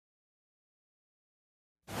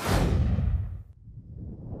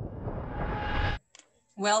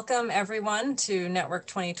Welcome everyone to Network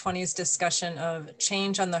 2020's discussion of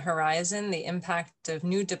Change on the Horizon, the impact of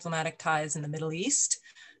new diplomatic ties in the Middle East.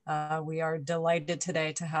 We are delighted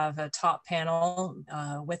today to have a top panel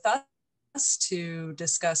with us to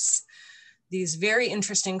discuss these very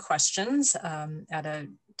interesting questions at a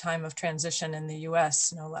time of transition in the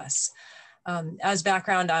US, no less. As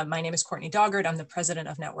background, my name is Courtney Doggart. I'm the president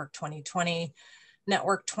of Network 2020.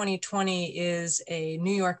 Network 2020 is a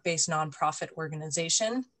New York-based nonprofit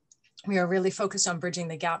organization. We are really focused on bridging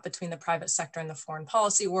the gap between the private sector and the foreign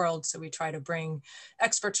policy world. So we try to bring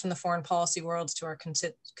experts from the foreign policy worlds to our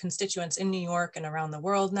constituents in New York and around the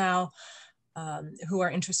world now, who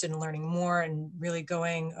are interested in learning more and really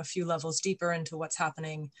going a few levels deeper into what's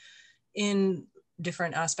happening in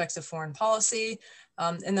different aspects of foreign policy.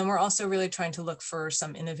 And then we're also really trying to look for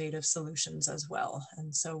some innovative solutions as well.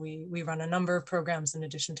 And so we run a number of programs in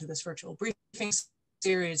addition to this virtual briefing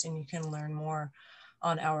series, and you can learn more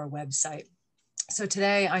on our website. So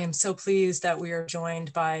today I am so pleased that we are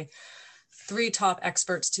joined by three top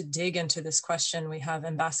experts to dig into this question. We have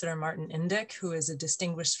Ambassador Martin Indyk, who is a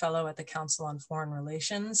distinguished fellow at the Council on Foreign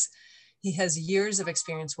Relations. He has years of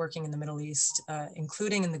experience working in the Middle East,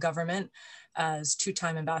 including in the government as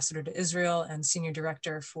two-time ambassador to Israel and senior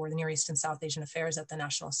director for the Near East and South Asian Affairs at the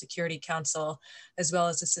National Security Council, as well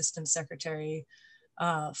as assistant secretary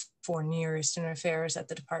for Near Eastern Affairs at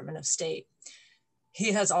the Department of State.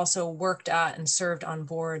 He has also worked at and served on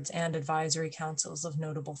boards and advisory councils of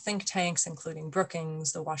notable think tanks, including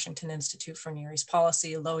Brookings, the Washington Institute for Near East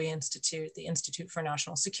Policy, Lowy Institute, the Institute for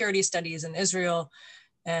National Security Studies in Israel,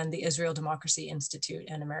 and the Israel Democracy Institute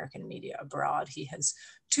and American Media Abroad. He has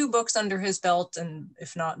 2 books under his belt, and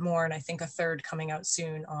if not more, and I think a third coming out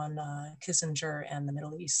soon on Kissinger and the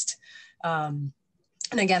Middle East.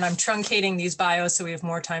 And again, I'm truncating these bios so we have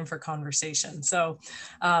more time for conversation. So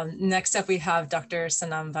next up we have Dr.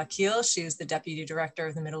 Sanam Vakil. She is the Deputy Director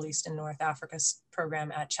of the Middle East and North Africa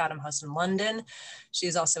program at Chatham House in London. She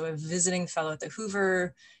is also a visiting fellow at the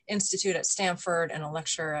Hoover Institute at Stanford and a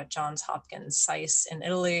lecturer at Johns Hopkins SAIS in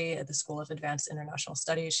Italy at the School of Advanced International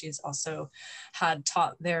Studies. She's also had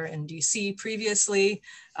taught there in DC previously.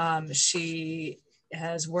 She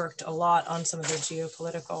has worked a lot on some of the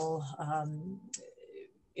geopolitical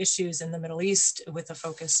issues in the Middle East with a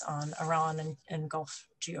focus on Iran and Gulf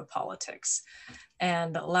geopolitics.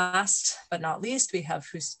 And last but not least, we have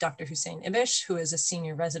Dr. Hussein Ibish, who is a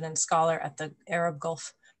senior resident scholar at the Arab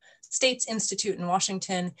Gulf States Institute in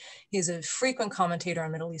Washington. He is a frequent commentator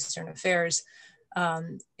on Middle Eastern affairs,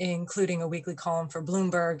 including a weekly column for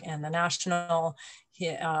Bloomberg and The National,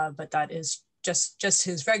 but that is just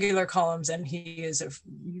his regular columns, and he is,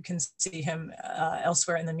 you can see him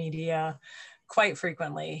elsewhere in the media quite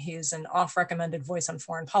frequently. He's an oft-recommended voice on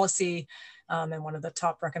foreign policy and one of the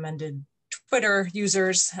top recommended Twitter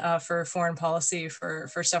users for foreign policy for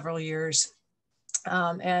several years.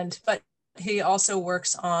 But he also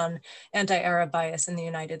works on anti-Arab bias in the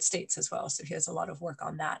United States as well. So he has a lot of work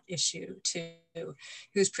on that issue too.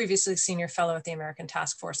 He was previously senior fellow at the American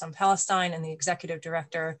Task Force on Palestine and the executive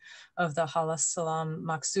director of the Hala Salam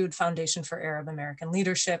Maksud Foundation for Arab American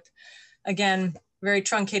Leadership. Again, very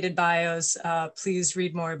truncated bios. Please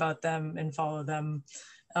read more about them and follow them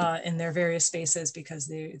in their various spaces because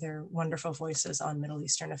they're wonderful voices on Middle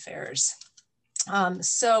Eastern affairs.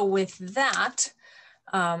 So with that,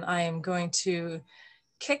 I am going to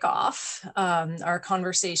kick off our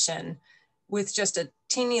conversation with just a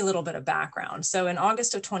teeny little bit of background. So in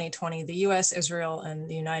August of 2020, the US, Israel, and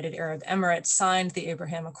the United Arab Emirates signed the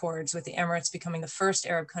Abraham Accords, with the Emirates becoming the first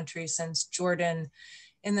Arab country since Jordan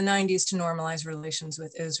in the 90s to normalize relations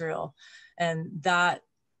with Israel. And that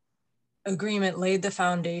agreement laid the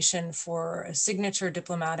foundation for a signature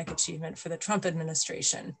diplomatic achievement for the Trump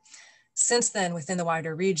administration. Since then, within the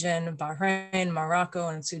wider region, Bahrain, Morocco,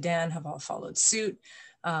 and Sudan have all followed suit.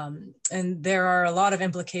 And there are a lot of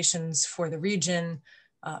implications for the region,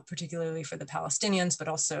 particularly for the Palestinians, but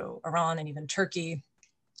also Iran and even Turkey.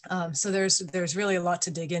 So there's really a lot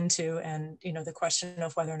to dig into, and the question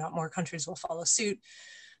of whether or not more countries will follow suit,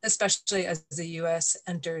 especially as the US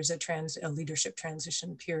enters a leadership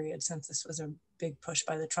transition period, since this was a big push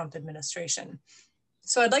by the Trump administration.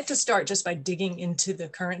 So I'd like to start just by digging into the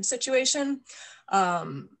current situation.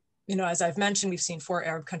 As I've mentioned, we've seen 4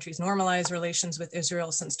 Arab countries normalize relations with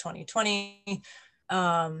Israel since 2020.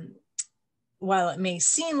 While it may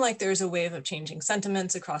seem like there's a wave of changing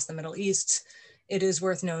sentiments across the Middle East, it is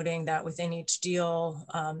worth noting that within each deal,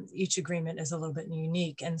 each agreement is a little bit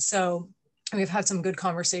unique. And so we've had some good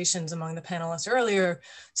conversations among the panelists earlier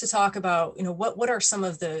to talk about, what are some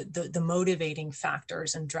of the motivating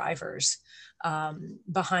factors and drivers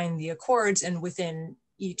behind the accords, and within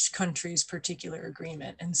each country's particular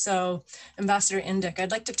agreement. And so, Ambassador Indyk,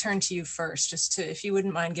 I'd like to turn to you first, just to, if you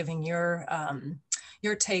wouldn't mind giving your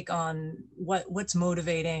take on what's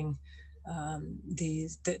motivating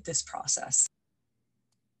this process.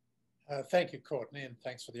 Thank you, Courtney, and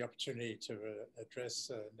thanks for the opportunity to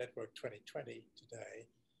address Network 2020 today.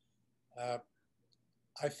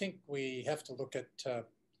 I think we have to look at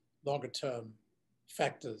longer-term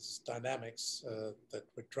factors, dynamics that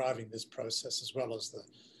were driving this process, as well as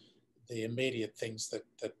the immediate things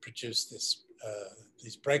that produce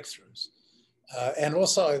these breakthroughs. And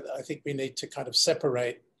also, I think we need to kind of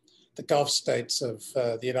separate the Gulf states of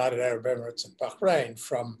the United Arab Emirates and Bahrain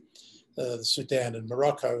from the Sudan and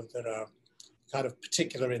Morocco that are kind of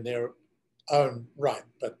particular in their own right.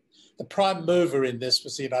 But the prime mover in this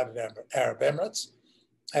was the United Arab Emirates,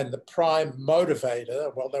 and the prime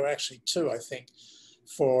motivator, well, there were actually two, I think,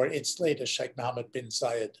 for its leader, Sheikh Mohammed bin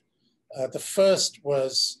Zayed. The first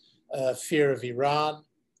was fear of Iran,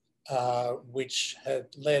 which had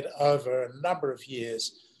led over a number of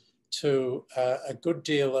years to a good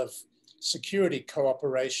deal of security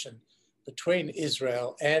cooperation between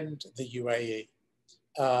Israel and the UAE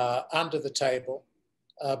under the table,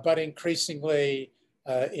 but increasingly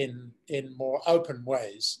in more open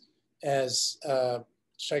ways, as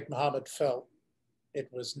Sheikh Mohammed felt it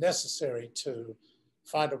was necessary to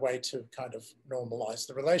find a way to kind of normalize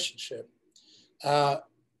the relationship.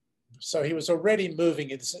 So he was already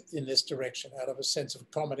moving in this direction out of a sense of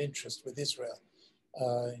common interest with Israel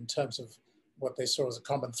in terms of what they saw as a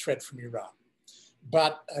common threat from Iran.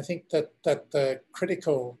 But I think that the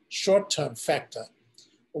critical short-term factor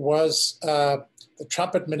was the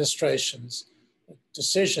Trump administration's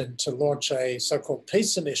decision to launch a so-called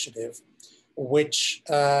peace initiative, which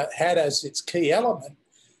had as its key element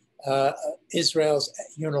Israel's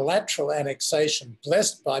unilateral annexation,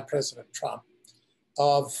 blessed by President Trump,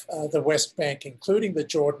 of the West Bank, including the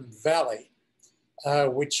Jordan Valley,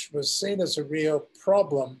 which was seen as a real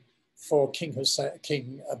problem for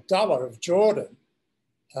King Abdullah of Jordan,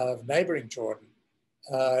 of neighboring Jordan.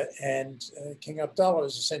 And King Abdullah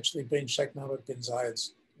has essentially been Sheikh Mohammed bin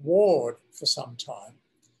Zayed's ward for some time.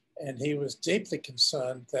 And he was deeply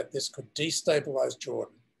concerned that this could destabilize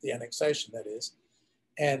Jordan, the annexation that is,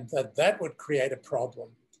 and that would create a problem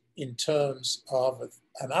in terms of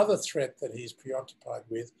another threat that he's preoccupied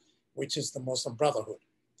with, which is the Muslim Brotherhood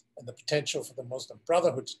and the potential for the Muslim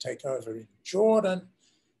Brotherhood to take over in Jordan,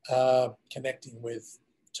 connecting with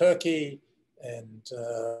Turkey and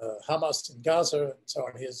Hamas in Gaza and so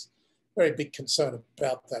on. He has very big concern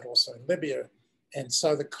about that also in Libya. And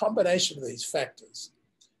so the combination of these factors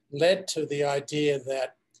led to the idea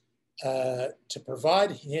that to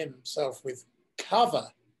provide himself with cover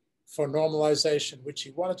for normalization, which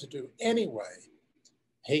he wanted to do anyway,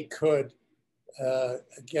 he could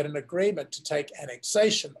get an agreement to take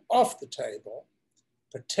annexation off the table,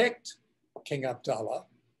 protect King Abdullah,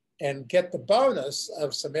 and get the bonus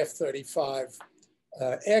of some F-35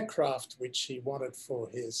 aircraft, which he wanted for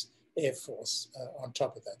his Air Force on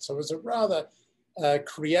top of that. So it was a rather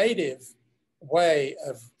creative way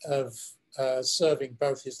of serving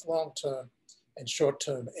both his long-term and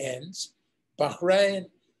short-term ends. Bahrain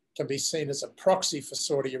can be seen as a proxy for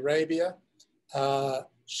Saudi Arabia,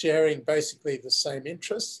 sharing basically the same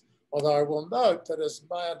interests, although I will note that it's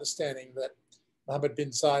my understanding that Mohammed bin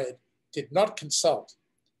Zayed did not consult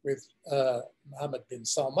with Mohammed bin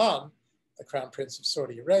Salman, the Crown Prince of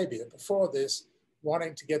Saudi Arabia, before this,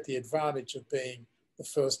 wanting to get the advantage of being the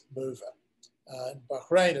first mover. And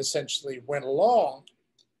Bahrain essentially went along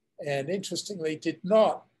and interestingly did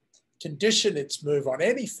not condition its move on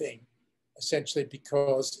anything, essentially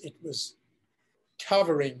because it was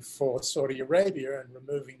covering for Saudi Arabia and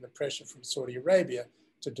removing the pressure from Saudi Arabia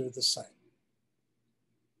to do the same.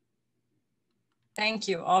 Thank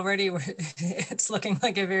you. Already it's looking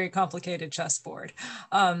like a very complicated chessboard.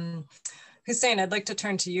 Hussein, I'd like to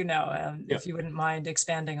turn to you now, if you wouldn't mind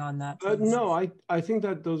expanding on that. No, I think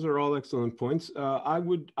that those are all excellent points. I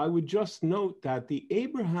would just note that the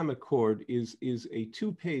Abraham Accord is a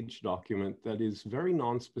two-page document that is very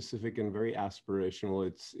non-specific and very aspirational.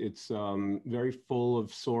 It's very full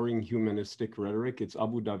of soaring humanistic rhetoric. It's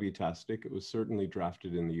Abu Dhabi-tastic. It was certainly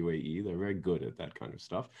drafted in the UAE. They're very good at that kind of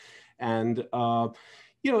stuff. And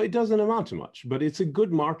you know, it doesn't amount to much, but it's a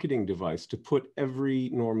good marketing device to put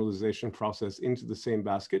every normalization process into the same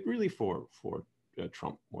basket, really for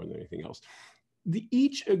Trump more than anything else.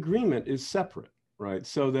 Each agreement is separate, right?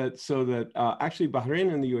 So that actually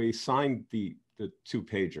Bahrain and the UAE signed the the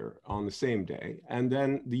two-pager on the same day. And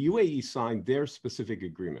then the UAE signed their specific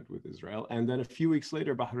agreement with Israel. And then a few weeks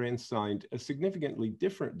later, Bahrain signed a significantly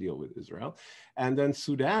different deal with Israel. And then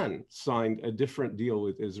Sudan signed a different deal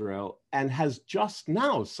with Israel and has just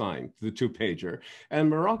now signed the two-pager. And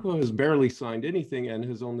Morocco has barely signed anything and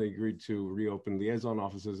has only agreed to reopen liaison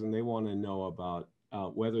offices. And they want to know about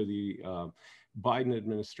whether the Biden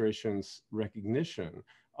administration's recognition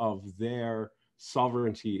of their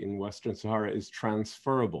sovereignty in Western Sahara is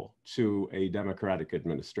transferable to a democratic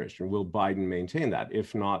administration. Will Biden maintain that?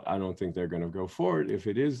 If not, I don't think they're going to go forward. If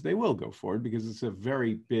it is, they will go forward because it's a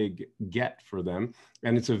very big get for them.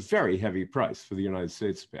 And it's a very heavy price for the United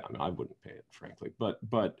States to pay. I mean, I wouldn't pay it, frankly, but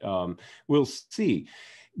we'll see.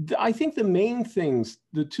 I think the main things,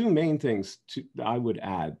 the two main things I would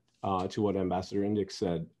add to what Ambassador Indyk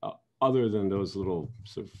said, other than those little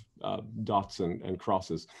sort of dots and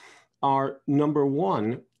crosses, are number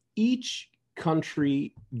one, each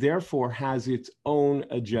country therefore has its own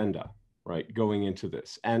agenda, right, going into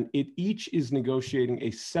this. And each is negotiating a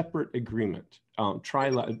separate agreement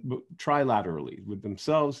trilaterally with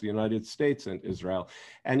themselves, the United States and Israel,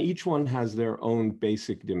 and each one has their own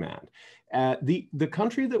basic demand. The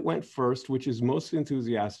country that went first, which is most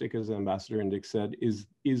enthusiastic, as Ambassador Indyk said, is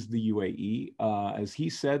the UAE. As he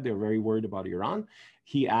said, they're very worried about Iran.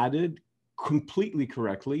 He added, completely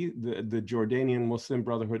correctly, the Jordanian Muslim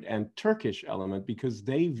Brotherhood and Turkish element, because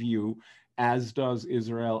they view, as does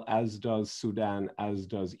Israel, as does Sudan, as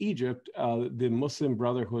does Egypt, the Muslim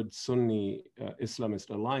Brotherhood Sunni Islamist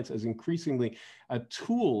alliance as increasingly a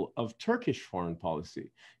tool of Turkish foreign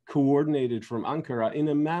policy, coordinated from Ankara in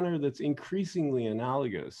a manner that's increasingly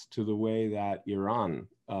analogous to the way that Iran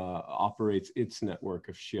operates its network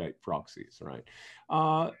of Shiite proxies, right?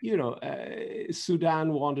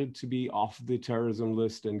 Sudan wanted to be off the terrorism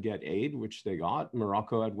list and get aid, which they got.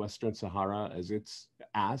 Morocco had Western Sahara as its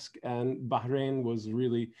ask, and Bahrain was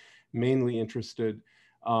really mainly interested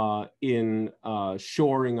in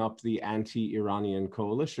shoring up the anti-Iranian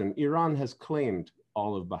coalition. Iran has claimed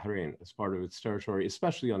all of Bahrain as part of its territory,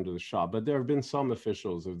 especially under the Shah. But there have been some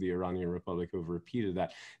officials of the Iranian Republic who have repeated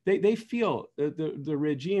that. They feel, the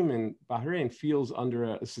regime in Bahrain feels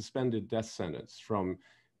under a suspended death sentence from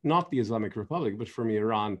not the Islamic Republic, but from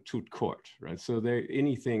Iran tout court, right? So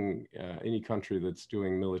any country that's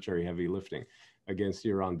doing military heavy lifting against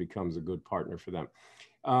Iran becomes a good partner for them.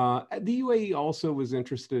 The UAE also was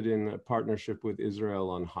interested in a partnership with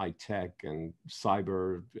Israel on high tech and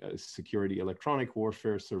cyber security, electronic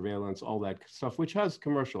warfare, surveillance, all that stuff, which has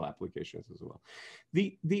commercial applications as well.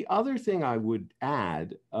 The other thing I would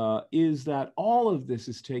add is that all of this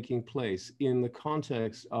is taking place in the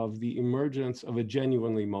context of the emergence of a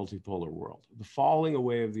genuinely multipolar world, the falling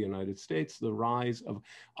away of the United States, the rise of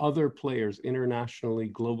other players internationally,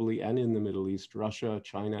 globally, and in the Middle East, Russia,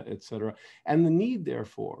 China, etc., and the need,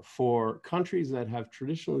 therefore, for countries that have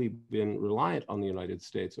traditionally been reliant on the United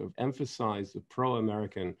States to emphasize the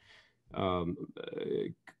pro-American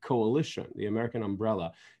coalition, the American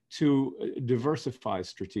umbrella, to diversify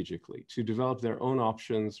strategically, to develop their own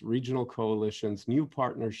options, regional coalitions, new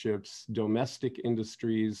partnerships, domestic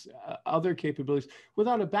industries, other capabilities,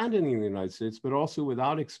 without abandoning the United States, but also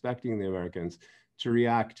without expecting the Americans to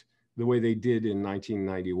react the way they did in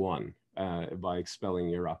 1991 by expelling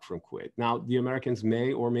Iraq from Kuwait. Now, the Americans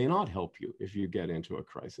may or may not help you if you get into a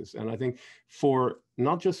crisis. And I think for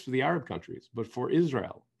not just for the Arab countries, but for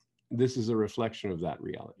Israel, this is a reflection of that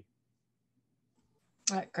reality.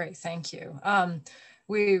 Great, thank you.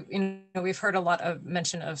 We've heard a lot of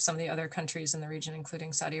mention of some of the other countries in the region,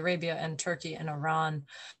 including Saudi Arabia and Turkey and Iran.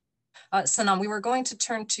 Sanam, we were going to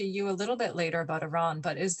turn to you a little bit later about Iran,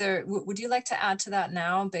 but would you like to add to that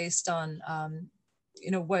now, based on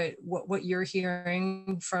what you're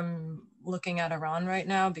hearing from looking at Iran right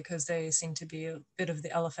now, because they seem to be a bit of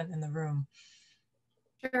the elephant in the room?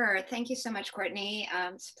 Sure. Thank you so much, Courtney.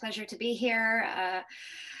 It's a pleasure to be here.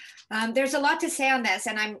 There's a lot to say on this,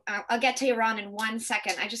 and I'll get to Iran in 1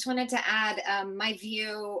 second. I just wanted to add my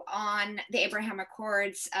view on the Abraham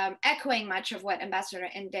Accords, echoing much of what Ambassador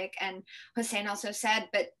Indyk and Hussein also said,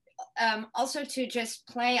 but also to just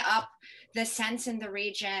play up the sense in the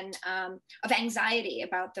region of anxiety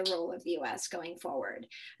about the role of the US going forward.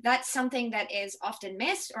 That's something that is often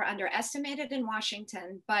missed or underestimated in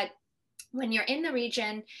Washington, but when you're in the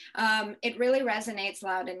region, it really resonates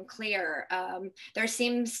loud and clear. There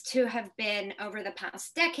seems to have been, over the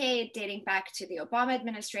past decade, dating back to the Obama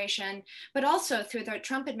administration, but also through the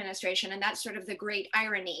Trump administration, and that's sort of the great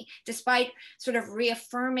irony, despite sort of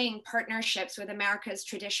reaffirming partnerships with America's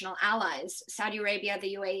traditional allies, Saudi Arabia,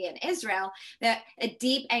 the UAE, and Israel, that a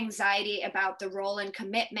deep anxiety about the role and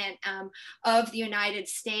commitment of the United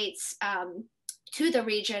States to the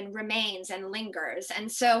region remains and lingers.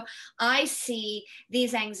 And so I see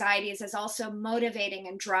these anxieties as also motivating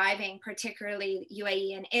and driving, particularly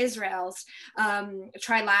UAE and Israel's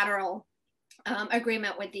trilateral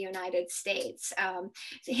agreement with the United States,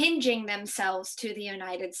 hinging themselves to the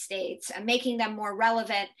United States and making them more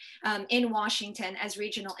relevant in Washington as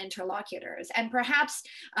regional interlocutors. And perhaps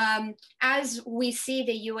as we see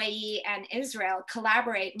the UAE and Israel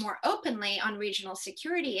collaborate more openly on regional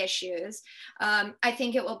security issues, I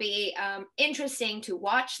think it will be interesting to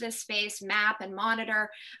watch this space, map and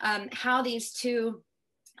monitor how these two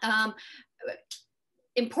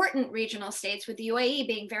important regional states, with the UAE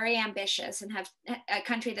being very ambitious and have a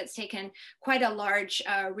country that's taken quite a large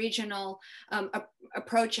regional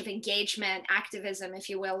approach of engagement, activism, if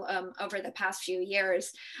you will, over the past few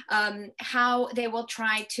years, how they will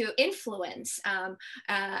try to influence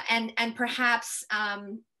and perhaps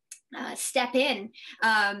step in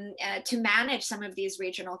to manage some of these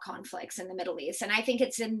regional conflicts in the Middle East. And I think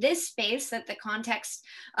it's in this space that the context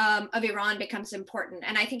of Iran becomes important.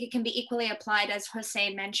 And I think it can be equally applied, as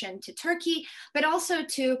Hussein mentioned, to Turkey, but also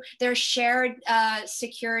to their shared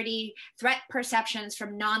security threat perceptions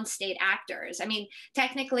from non-state actors. I mean,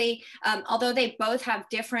 technically, although they both have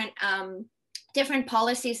different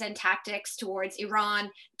policies and tactics towards Iran,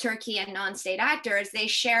 Turkey, and non-state actors, they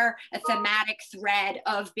share a thematic thread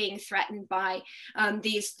of being threatened by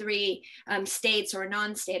these three states or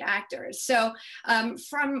non-state actors. So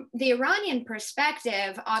from the Iranian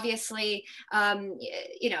perspective, obviously,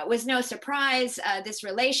 it was no surprise. This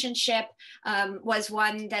relationship was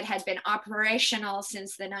one that had been operational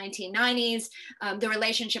since the 1990s. The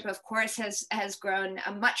relationship, of course, has grown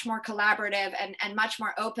much more collaborative and much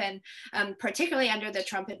more open, particularly under the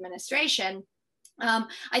Trump administration.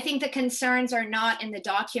 I think the concerns are not in the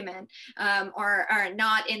document or are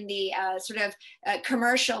not in the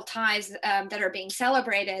commercial ties that are being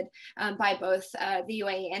celebrated by both the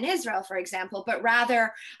UAE and Israel, for example, but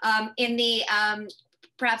rather in the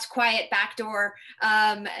perhaps quiet backdoor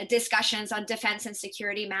discussions on defense and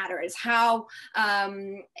security matters. How,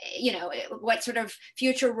 what sort of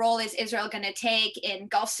future role is Israel going to take in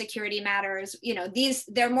Gulf security matters?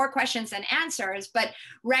 There are more questions than answers, but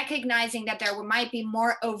recognizing that there might be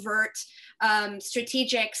more overt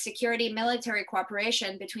strategic security military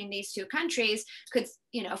cooperation between these two countries could,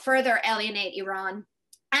 further alienate Iran.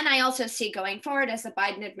 And I also see going forward, as the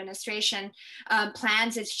Biden administration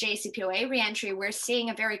plans its JCPOA reentry, we're seeing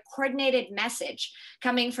a very coordinated message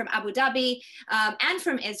coming from Abu Dhabi and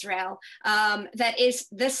from Israel that is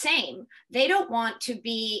the same. They don't want to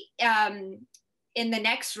be in the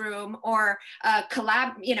next room or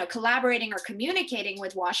collaborating or communicating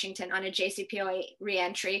with Washington on a JCPOA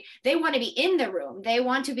reentry. They want to be in the room. They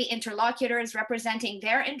want to be interlocutors representing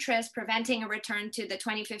their interests, preventing a return to the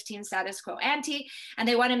 2015 status quo ante, and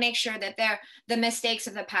they want to make sure that the mistakes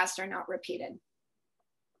of the past are not repeated.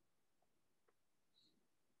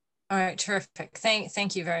 All right, terrific.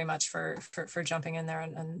 Thank you very much for jumping in there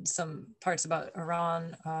and some parts about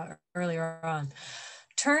Iran earlier on.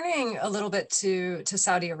 Turning a little bit to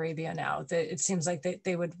Saudi Arabia now, it seems like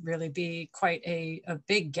they would really be quite a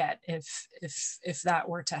big get if that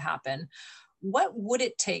were to happen. What would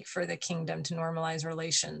it take for the kingdom to normalize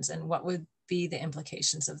relations, and what would be the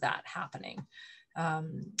implications of that happening?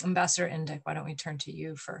 Ambassador Indyk, why don't we turn to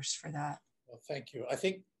you first for that? Well, thank you. I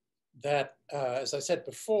think that, as I said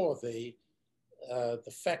before, the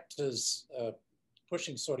factors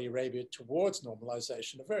pushing Saudi Arabia towards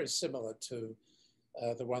normalization are very similar to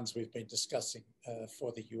the ones we've been discussing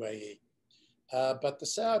for the UAE. But the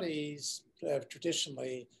Saudis have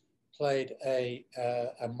traditionally played a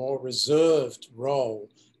more reserved role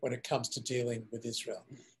when it comes to dealing with Israel.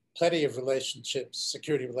 Plenty of relationships,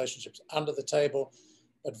 security relationships under the table,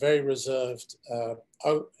 but very reserved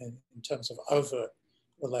in terms of overt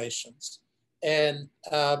relations. And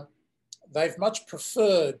they've much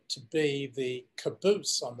preferred to be the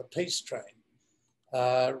caboose on the peace train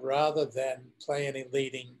rather than play any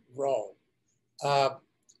leading role.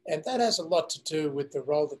 And that has a lot to do with the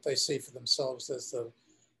role that they see for themselves as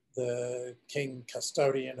the king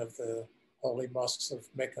custodian of the holy mosques of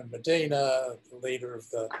Mecca and Medina, the leader of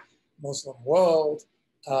the Muslim world.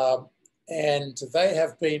 And they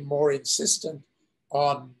have been more insistent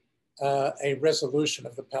on a resolution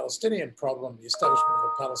of the Palestinian problem, the establishment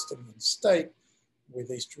of a Palestinian state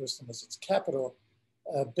with East Jerusalem as its capital,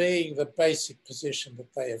 being the basic position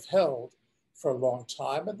that they have held for a long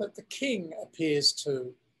time and that the king appears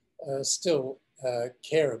to still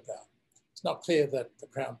care about. It's not clear that the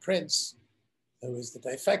Crown Prince, who is the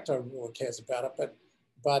de facto ruler, cares about it,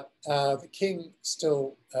 but the king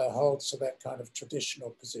still holds to that kind of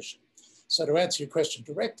traditional position. So to answer your question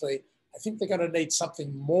directly, I think they're going to need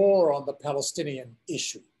something more on the Palestinian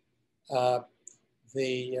issue.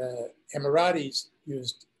 The Emiratis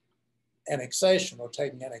used annexation or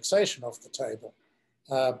taking annexation off the table.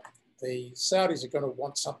 The Saudis are going to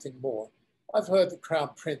want something more. I've heard the Crown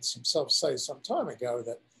Prince himself say some time ago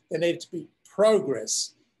that there needed to be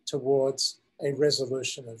progress towards a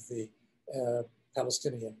resolution of the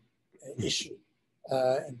Palestinian issue.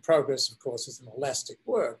 And progress, of course, is an elastic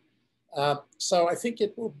word. So I think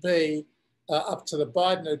it will be up to the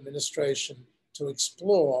Biden administration to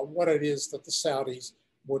explore what it is that the Saudis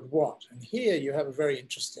would want. And here you have a very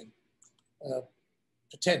interesting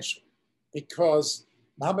potential, because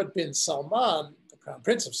Mohammed bin Salman, the Crown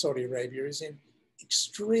Prince of Saudi Arabia, is in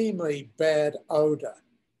extremely bad odor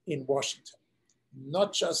in Washington,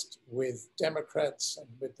 not just with Democrats and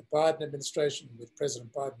with the Biden administration, with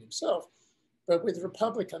President Biden himself, but with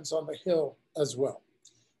Republicans on the Hill as well.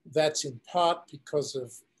 That's in part because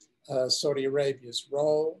of Saudi Arabia's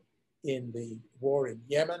role in the war in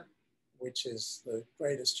Yemen, which is the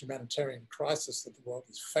greatest humanitarian crisis that the world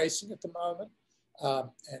is facing at the moment.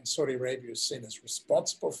 And Saudi Arabia is seen as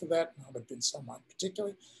responsible for that, Mohammed bin Salman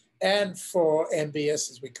particularly, and for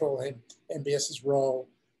MBS, as we call him, MBS's role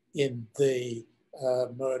in the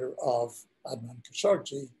murder of Adnan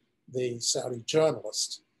Khashoggi, the Saudi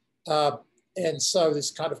journalist. And so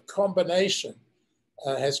this kind of combination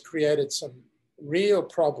has created some real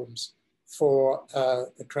problems for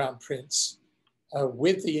the Crown Prince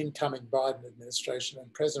with the incoming Biden administration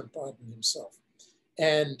and President Biden himself.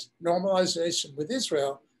 And normalization with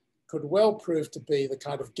Israel could well prove to be the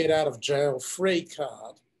kind of get out of jail free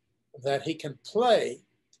card that he can play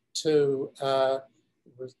to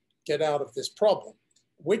get out of this problem,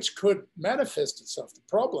 which could manifest itself, the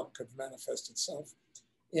problem could manifest itself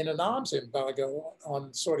in an arms embargo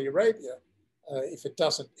on Saudi Arabia if it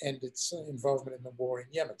doesn't end its involvement in the war in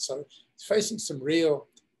Yemen. So it's facing some real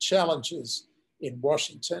challenges in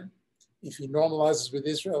Washington. If he normalizes with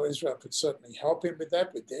Israel, Israel could certainly help him with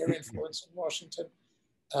that, with their influence in Washington.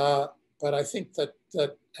 But I think that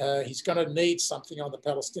he's going to need something on the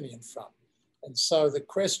Palestinian front. And so the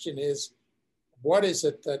question is, what is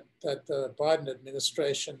it that the Biden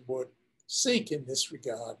administration would seek in this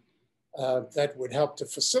regard that would help to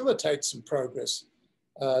facilitate some progress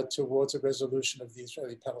towards a resolution of the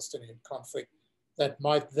Israeli-Palestinian conflict that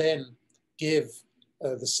might then give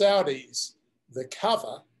the Saudis the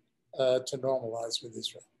cover to normalize with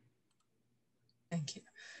Israel? Thank you.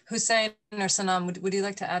 Hussein or Sanam, would you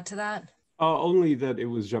like to add to that? Only that it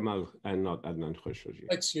was Jamal and not Adnan Khashoggi.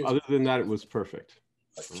 Excuse me. Other than that, it was perfect.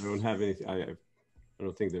 I don't have anything. I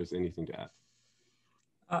don't think there's anything to add.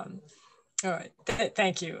 All right.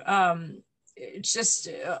 Thank you. It's just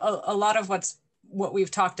a lot of what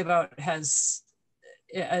we've talked about has,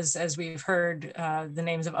 as we've heard the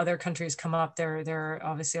names of other countries come up, there are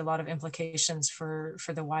obviously a lot of implications for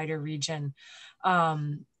the wider region,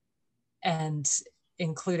 and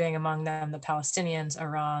including among them the Palestinians,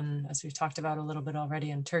 Iran, as we've talked about a little bit already,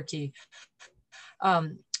 and Turkey.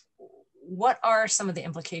 What are some of the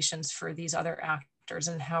implications for these other actors,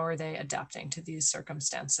 and how are they adapting to these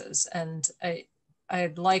circumstances? And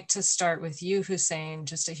I'd like to start with you, Hussein,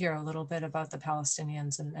 just to hear a little bit about the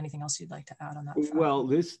Palestinians and anything else you'd like to add on that front. Well,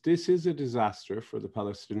 this is a disaster for the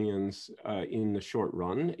Palestinians in the short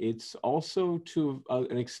run. It's also, to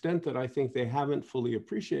an extent that I think they haven't fully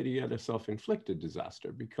appreciated yet, a self-inflicted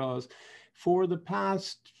disaster, because for the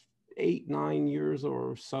past 8-9 years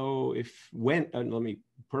or so, let me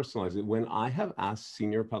personalize it, when I have asked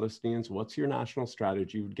senior Palestinians, what's your national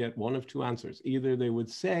strategy, you would get one of two answers. Either they would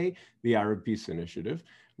say the Arab Peace Initiative,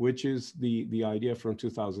 which is the idea from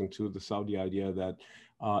 2002, the Saudi idea that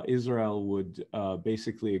Israel would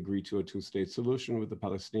basically agree to a two-state solution with the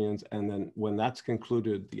Palestinians, and then when that's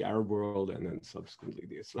concluded, the Arab world and then subsequently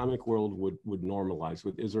the Islamic world would normalize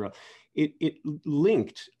with Israel. It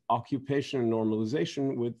linked occupation and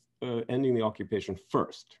normalization with ending the occupation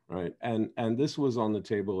first, right? And this was on the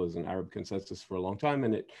table as an Arab consensus for a long time,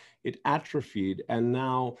 and it atrophied. And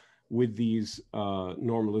now with these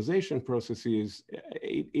normalization processes,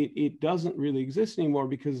 it doesn't really exist anymore,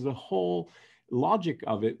 because the whole logic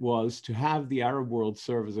of it was to have the Arab world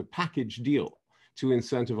serve as a package deal. to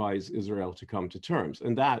incentivize Israel to come to terms.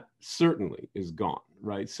 And that certainly is gone,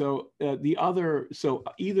 right? So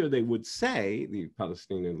either they would say, the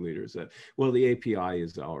Palestinian leaders, that, well, the API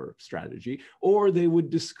is our strategy, or they would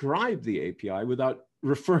describe the API without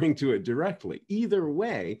referring to it directly. Either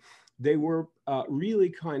way, they were really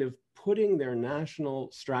kind of putting their national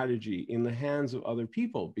strategy in the hands of other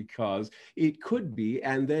people, because it could be,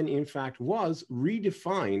 and then in fact was,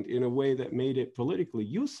 redefined in a way that made it politically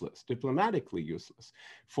useless, diplomatically useless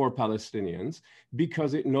for Palestinians,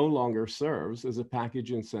 because it no longer serves as a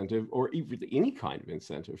package incentive, or even any kind of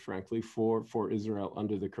incentive, frankly, for Israel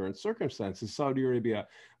under the current circumstances. Saudi Arabia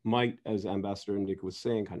might, as Ambassador Indyk was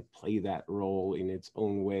saying, kind of play that role in its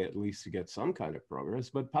own way, at least to get some kind of progress.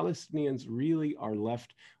 But Palestinians really are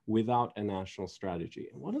left without a national strategy.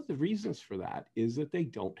 And one of the reasons for that is that they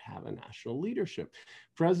don't have a national leadership.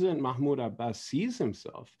 President Mahmoud Abbas sees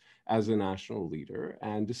himself as a national leader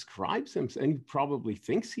and describes himself, and he probably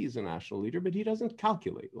thinks he's a national leader, but he doesn't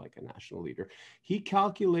calculate like a national leader. He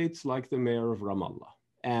calculates like the mayor of Ramallah.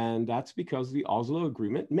 And that's because the Oslo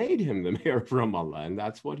Agreement made him the mayor of Ramallah, and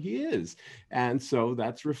that's what he is. And so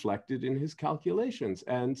that's reflected in his calculations.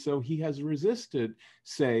 And so he has resisted,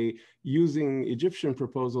 say, using Egyptian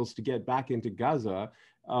proposals to get back into Gaza,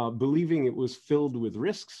 believing it was filled with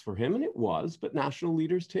risks for him, and it was, but national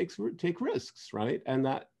leaders take risks, right? And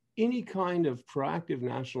that any kind of proactive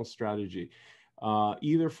national strategy,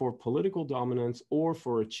 either for political dominance or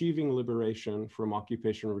for achieving liberation from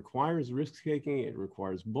occupation, requires risk-taking, it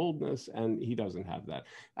requires boldness, and he doesn't have that.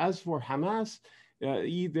 As for Hamas,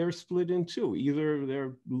 they're split in two. Either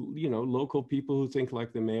they're, local people who think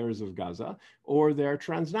like the mayors of Gaza, or they're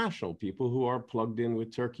transnational people who are plugged in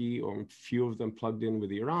with Turkey, or a few of them plugged in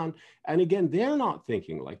with Iran. And again, they're not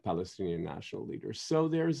thinking like Palestinian national leaders. So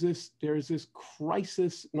there's this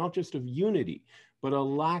crisis, not just of unity, but a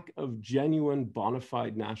lack of genuine bona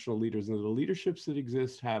fide national leaders. And the leaderships that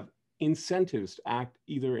exist have incentives to act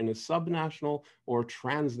either in a subnational or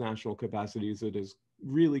transnational capacities that has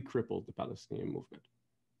really crippled the Palestinian movement.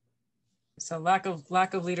 So lack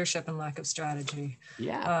of leadership and lack of strategy.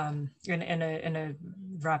 Yeah. In a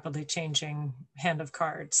rapidly changing hand of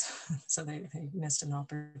cards. So they missed an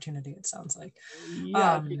opportunity, it sounds like.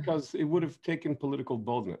 Yeah, because it would have taken political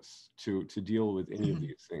boldness to deal with any of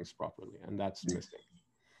these things properly, and that's missing.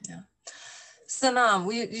 Yeah.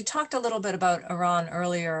 Sanam, you talked a little bit about Iran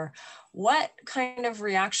earlier. What kind of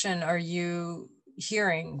reaction are you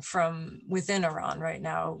hearing from within Iran right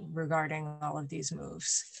now regarding all of these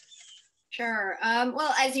moves? Sure.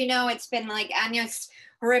 Well, as you know, it's been like Annus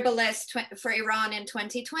Horribilis for Iran in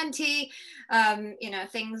 2020.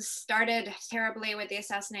 Things started terribly with the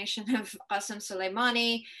assassination of Qasem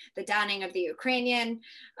Soleimani, the downing of the Ukrainian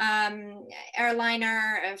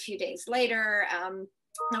airliner a few days later.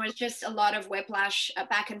 There was just a lot of whiplash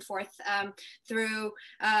back and forth through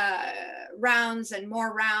rounds and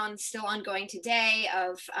more rounds still ongoing today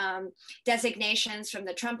of designations from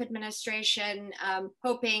the Trump administration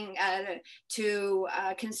hoping to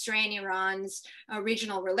constrain Iran's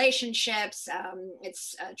regional relationships,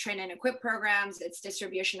 its train and equip programs, its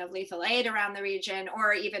distribution of lethal aid around the region,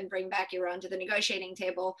 or even bring back Iran to the negotiating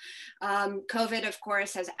table. COVID, of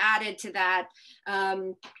course, has added to that.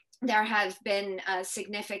 There have been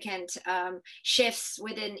significant shifts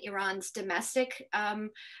within Iran's domestic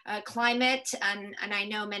climate. And I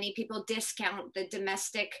know many people discount the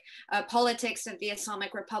domestic politics of the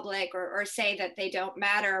Islamic Republic or say that they don't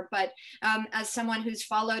matter. But as someone who's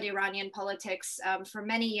followed Iranian politics for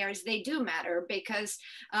many years, they do matter because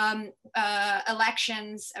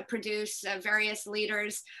elections produce various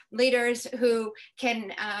leaders who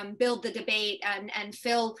can build the debate and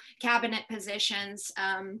fill cabinet positions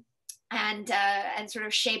and sort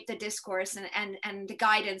of shape the discourse and the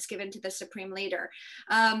guidance given to the supreme leader.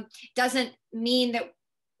 Doesn't mean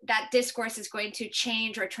that discourse is going to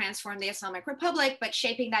change or transform the Islamic Republic, but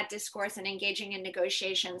shaping that discourse and engaging in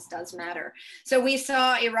negotiations does matter. So we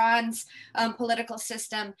saw Iran's political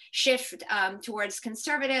system shift towards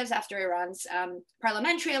conservatives after Iran's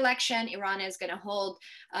parliamentary election. Iran is going to hold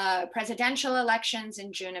presidential elections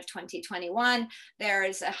in June of 2021. There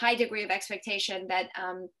is a high degree of expectation that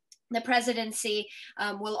the presidency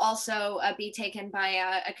will also be taken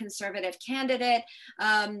by a conservative candidate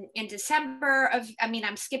in December of,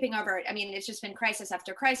 I'm skipping over it. It's just been crisis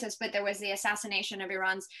after crisis, but there was the assassination of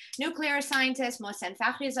Iran's nuclear scientist, Mohsen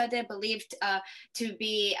Fakhrizadeh, believed to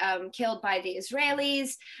be killed by the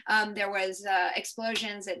Israelis. There was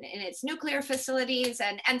explosions in its nuclear facilities.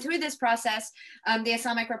 And through this process, the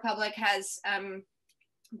Islamic Republic has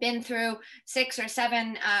been through 6 or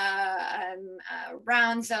 7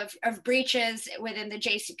 rounds of breaches within the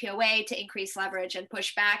JCPOA to increase leverage and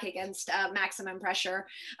push back against maximum pressure,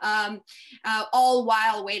 all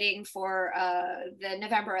while waiting for the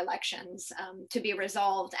November elections to be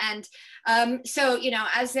resolved. And so, you know,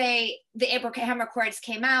 as the Abraham Accords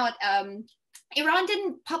came out, Iran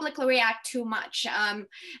didn't publicly react too much.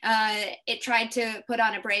 It tried to put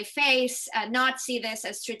on a brave face, not see this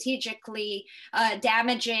as strategically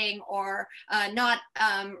damaging, or not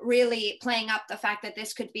really playing up the fact that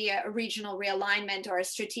this could be a regional realignment or a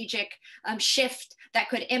strategic shift that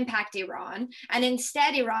could impact Iran. And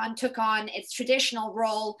instead, Iran took on its traditional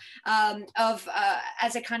role of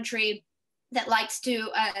as a country that likes to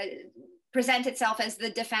present itself as the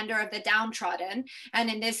defender of the downtrodden. And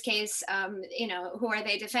in this case, you know, who are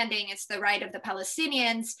they defending? It's the right of the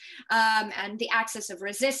Palestinians and the axis of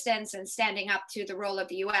resistance, and standing up to the role of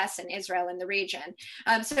the US and Israel in the region.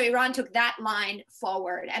 So Iran took that line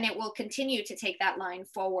forward, and it will continue to take that line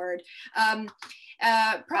forward,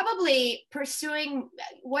 probably pursuing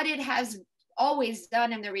what it has always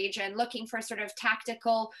done in the region, looking for sort of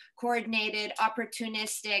tactical, coordinated,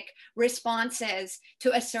 opportunistic responses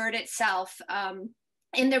to assert itself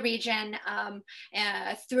in the region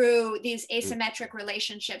through these asymmetric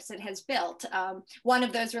relationships it has built. One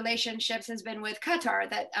of those relationships has been with Qatar,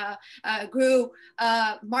 that grew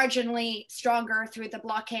marginally stronger through the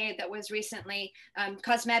blockade that was recently,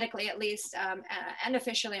 cosmetically at least, and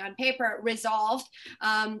officially on paper, resolved.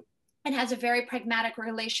 And has a very pragmatic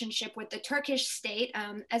relationship with the Turkish state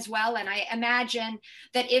as well. And I imagine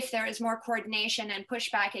that if there is more coordination and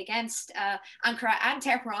pushback against Ankara and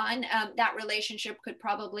Tehran, that relationship could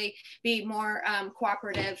probably be more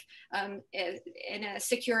cooperative in a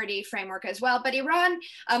security framework as well. But Iran,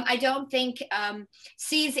 I don't think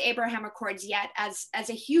sees the Abraham Accords yet as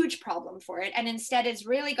a huge problem for it. And instead has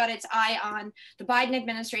really got its eye on the Biden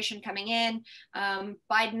administration coming in,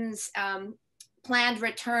 Biden's planned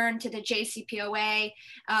return to the JCPOA,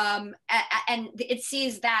 and it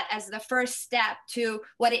sees that as the first step to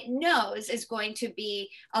what it knows is going to be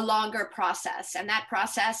a longer process. And that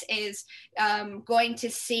process is going to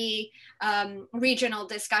see regional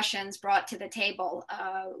discussions brought to the table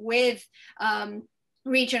with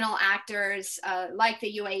regional actors like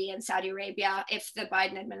the UAE and Saudi Arabia, if the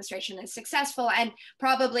Biden administration is successful. And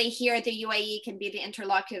probably here the UAE can be the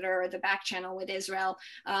interlocutor or the back channel with Israel,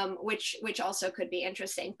 which also could be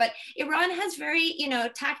interesting. But Iran has very, you know,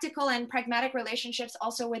 tactical and pragmatic relationships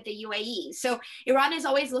also with the UAE. So Iran is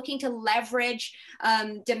always looking to leverage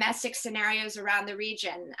domestic scenarios around the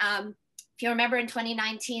region. If you remember, in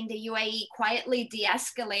 2019, the UAE quietly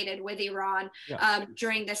de-escalated with Iran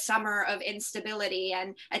during the summer of instability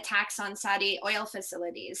and attacks on Saudi oil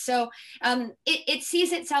facilities. So it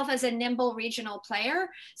sees itself as a nimble regional player.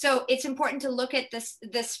 So it's important to look at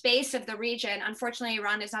the space of the region. Unfortunately,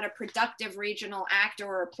 Iran is not a productive regional actor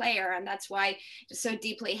or player, and that's why it's so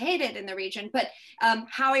deeply hated in the region. But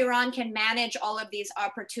how Iran can manage all of these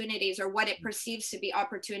opportunities, or what it perceives to be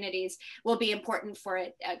opportunities, will be important for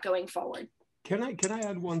it going forward. Can I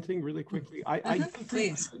add one thing really quickly? I think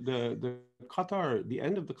the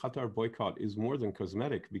end of the Qatar boycott is more than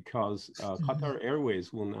cosmetic, because Qatar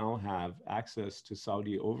Airways will now have access to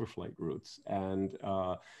Saudi overflight routes, and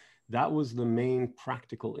that was the main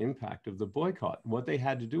practical impact of the boycott. What they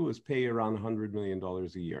had to do was pay around $100 million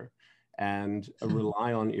a year and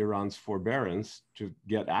rely on Iran's forbearance to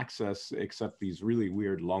get access, except these really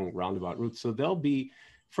weird long roundabout routes. So they'll be,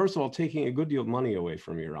 first of all, taking a good deal of money away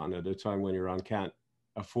from Iran at a time when Iran can't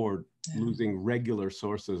afford losing regular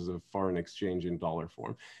sources of foreign exchange in dollar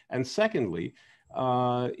form. And secondly,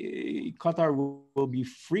 Qatar will be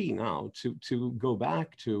free now to go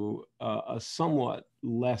back to a somewhat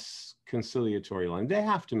less conciliatory line. They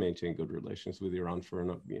have to maintain good relations with Iran for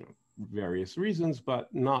various reasons,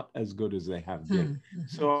 but not as good as they have been.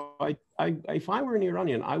 So if I were an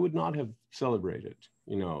Iranian, I would not have celebrated,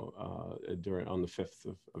 on the 5th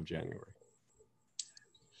of January.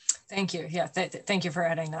 Thank you. Yeah, thank you for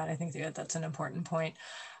adding that. I think that's an important point.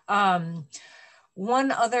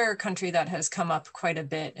 One other country that has come up quite a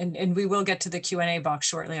bit, and we will get to the Q&A box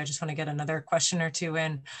shortly. I just want to get another question or two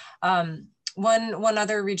in. One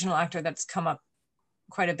other regional actor that's come up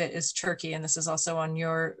quite a bit is Turkey, and this is also on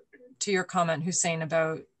to your comment, Hussein,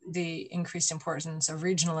 about the increased importance of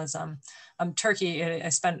regionalism. Turkey, I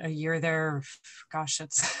spent a year there, gosh,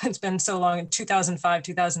 it's been so long, in 2005,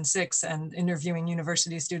 2006, and interviewing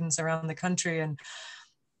university students around the country. And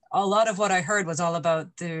a lot of what I heard was all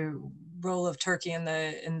about the role of Turkey in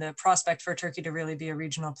the prospect for Turkey to really be a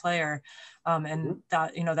regional player, and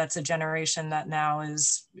that that's a generation that now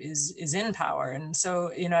is in power. And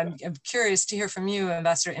so I'm curious to hear from you,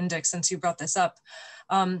 Ambassador Indyk, since you brought this up.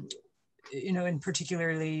 In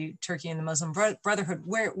particularly Turkey and the Muslim Brotherhood,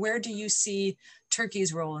 where do you see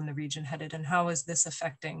Turkey's role in the region headed, and how is this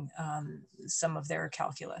affecting some of their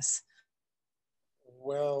calculus?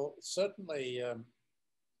 Well, certainly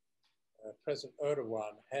President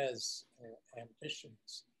Erdogan has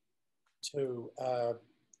ambitions to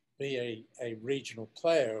be a regional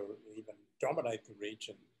player, or even dominate the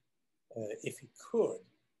region if he could.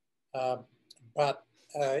 But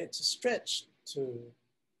it's a stretch to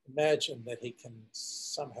imagine that he can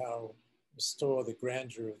somehow restore the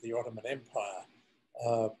grandeur of the Ottoman Empire,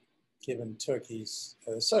 given Turkey's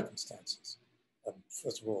circumstances.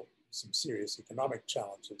 First of all, some serious economic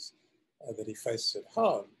challenges that he faces at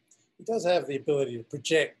home. He does have the ability to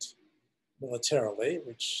project militarily,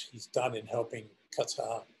 which he's done in helping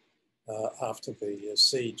Qatar after the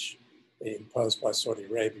siege imposed by Saudi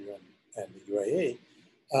Arabia and the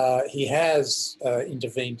UAE. He has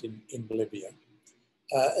intervened in Libya.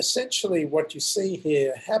 Essentially, what you see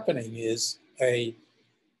here happening is an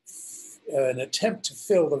attempt to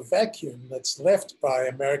fill the vacuum that's left by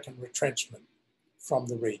American retrenchment from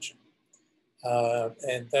the region.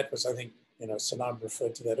 And that was, I think, Sanam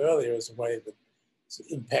referred to that earlier as a way that's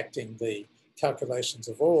impacting the calculations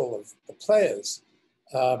of all of the players.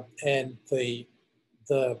 And the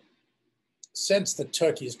sense that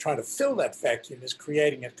Turkey is trying to fill that vacuum is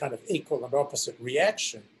creating a kind of equal and opposite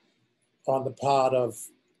reaction on the part of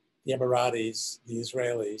the Emiratis, the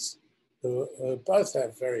Israelis, who both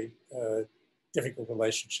have very difficult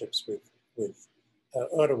relationships with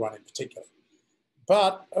Erdogan in particular.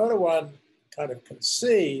 But Erdogan kind of can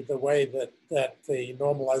see the way that the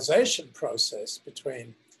normalization process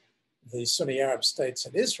between the Sunni Arab states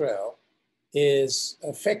and Israel is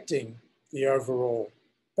affecting the overall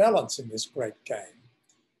balance in this great game.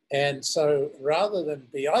 And so rather than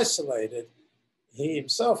be isolated, he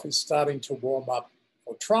himself is starting to warm up,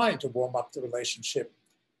 or trying to warm up, the relationship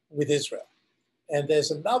with Israel. And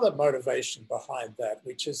there's another motivation behind that,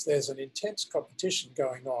 which is there's an intense competition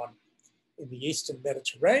going on in the Eastern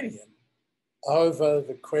Mediterranean over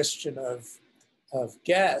the question of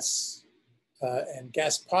gas and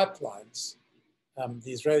gas pipelines.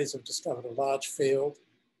 The Israelis have discovered a large field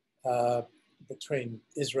between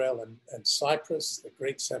Israel and Cyprus. The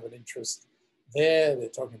Greeks have an interest there. They're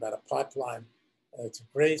talking about a pipeline to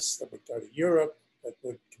Greece that would go to Europe, that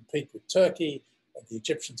would compete with Turkey. And the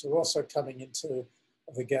Egyptians are also coming into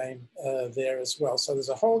the game there as well. So there's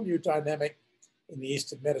a whole new dynamic in the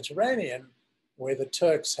Eastern Mediterranean where the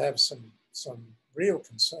Turks have some real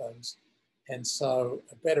concerns. And so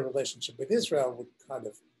a better relationship with Israel would kind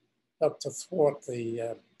of help to thwart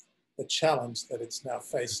the challenge that it's now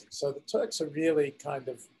facing. So the Turks are really kind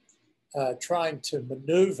of trying to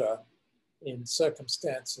maneuver in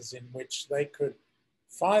circumstances in which they could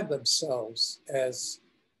find themselves as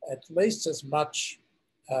at least as much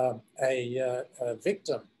a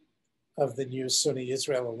victim of the new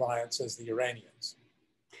Sunni-Israel alliance as the Iranians.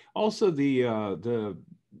 Also, the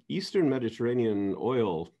Eastern Mediterranean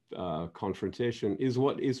oil confrontation is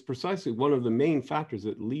what is precisely one of the main factors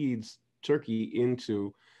that leads Turkey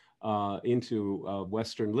into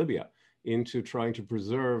Western Libya, into trying to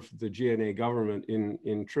preserve the GNA government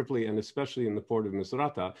in Tripoli and especially in the port of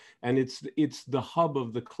Misrata. And it's the hub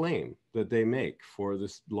of the claim that they make for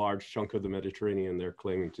this large chunk of the Mediterranean they're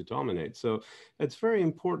claiming to dominate. So it's very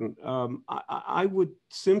important. I would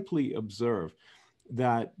simply observe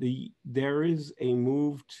that there is a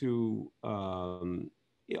move to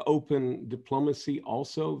open diplomacy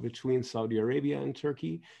also between Saudi Arabia and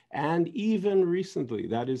Turkey, and even recently,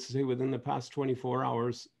 that is to say within the past 24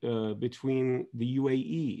 hours, between the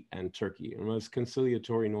UAE and Turkey, and there's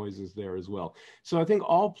conciliatory noises there as well. So I think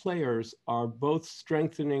all players are both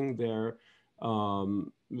strengthening their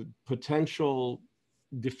potential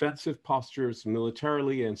defensive postures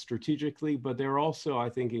militarily and strategically, but they're also, I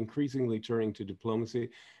think, increasingly turning to diplomacy.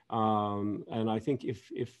 And I think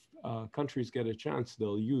if countries get a chance,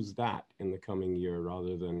 they'll use that in the coming year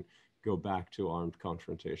rather than go back to armed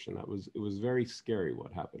confrontation. It was very scary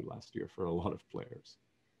what happened last year for a lot of players.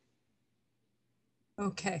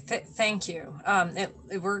 Okay, thank you.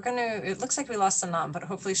 It looks like we lost Sanam, but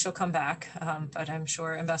hopefully she'll come back. But I'm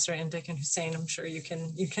sure Ambassador Indyk and Hussein, I'm sure you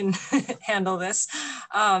can handle this.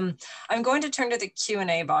 I'm going to turn to the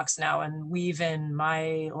Q&A box now and weave in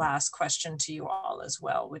my last question to you all as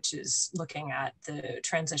well, which is looking at the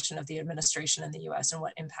transition of the administration in the US and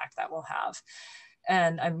what impact that will have.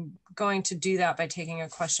 And I'm going to do that by taking a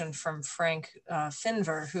question from Frank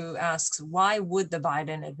Finver, who asks, why would the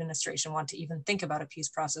Biden administration want to even think about a peace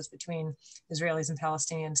process between Israelis and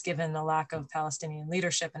Palestinians, given the lack of Palestinian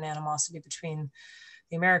leadership and animosity between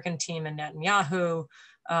the American team and Netanyahu,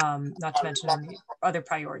 not to mention the other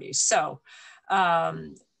priorities? So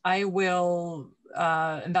I will,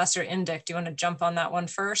 Ambassador Indyk, do you want to jump on that one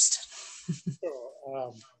first?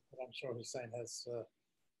 Sure. I'm sure Hussein has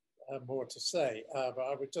more to say, but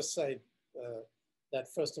I would just say that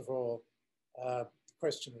first of all, the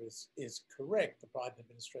question is correct. The Biden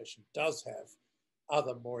administration does have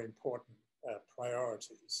other more important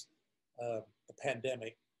priorities. The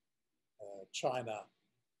pandemic, China,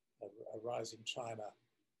 a rising China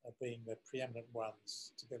being the preeminent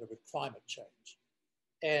ones, together with climate change.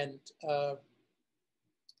 And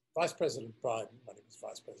Vice President Biden, when he was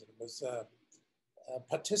vice president, was a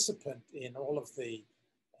participant in all of the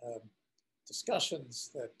discussions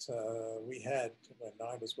that we had when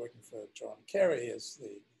I was working for John Kerry as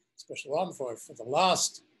the special envoy for the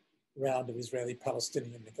last round of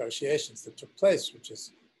Israeli-Palestinian negotiations that took place, which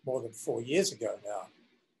is more than 4 years ago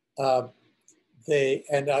now.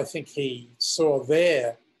 And I think he saw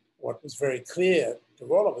there what was very clear to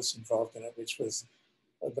all of us involved in it, which was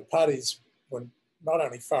the parties were not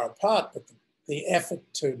only far apart, but the effort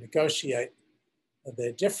to negotiate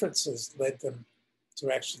their differences led them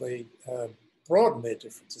to actually broaden their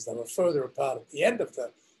differences. They were further apart at the end of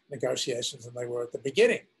the negotiations than they were at the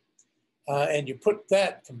beginning. And you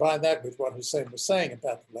combine that with what Hussein was saying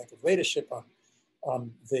about the lack of leadership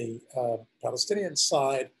on the Palestinian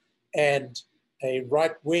side, and a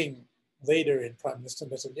right-wing leader in Prime Minister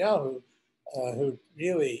Netanyahu, who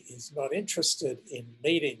really is not interested in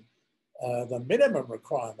meeting the minimum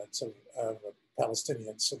requirements of a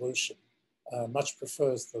Palestinian solution, much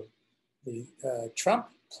prefers the Trump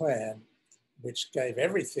plan, which gave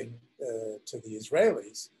everything to the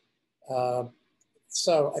Israelis.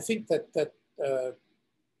 So I think that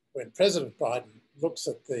when President Biden looks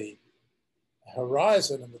at the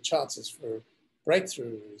horizon and the chances for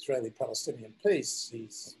breakthrough Israeli-Palestinian peace,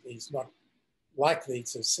 he's not likely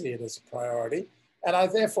to see it as a priority. And I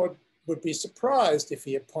therefore would be surprised if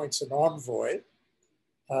he appoints an envoy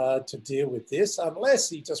to deal with this, unless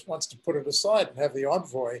he just wants to put it aside and have the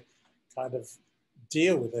envoy kind of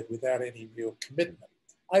deal with it without any real commitment.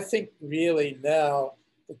 I think really now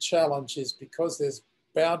the challenge is, because there's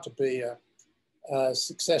bound to be a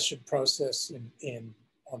succession process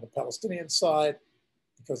on the Palestinian side,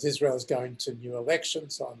 because Israel is going to new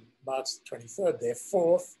elections on March the 23rd, their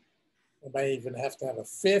fourth. They may even have to have a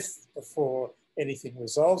fifth before anything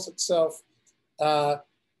resolves itself.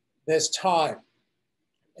 There's time,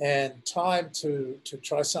 and time to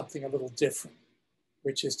try something a little different,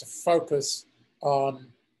 which is to focus on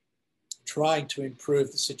trying to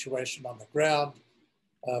improve the situation on the ground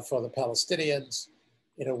for the Palestinians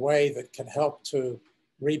in a way that can help to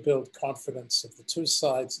rebuild confidence of the two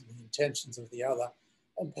sides and the intentions of the other.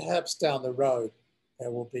 And perhaps down the road,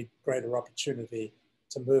 there will be greater opportunity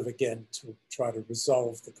to move again to try to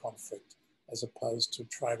resolve the conflict, as opposed to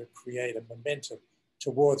try to create a momentum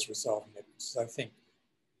towards resolving it, which is, I think,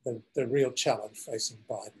 the real challenge facing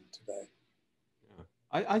Biden today. Yeah.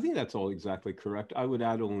 I think that's all exactly correct. I would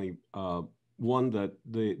add only one, that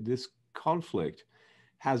this conflict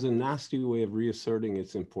has a nasty way of reasserting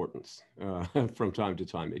its importance from time to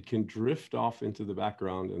time. It can drift off into the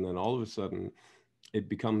background, and then all of a sudden it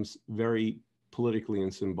becomes very politically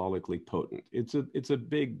and symbolically potent. It's a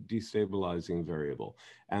big destabilizing variable,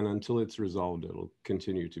 and until it's resolved, it'll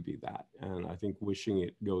continue to be that. And I think wishing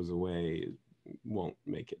it goes away won't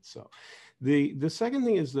make it so. The second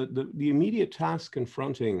thing is that the immediate task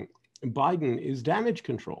confronting Biden is damage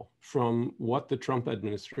control from what the Trump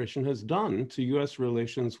administration has done to U.S.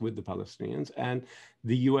 relations with the Palestinians and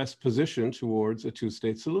the U.S. position towards a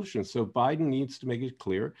two-state solution. So Biden needs to make it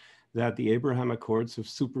clear that the Abraham Accords have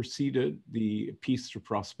superseded the Peace to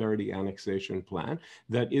Prosperity annexation plan,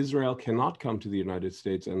 that Israel cannot come to the United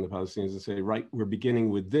States and the Palestinians and say, right, we're beginning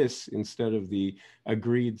with this instead of the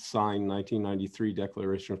agreed signed 1993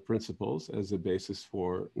 Declaration of Principles as a basis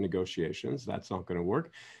for negotiations. That's not going to work.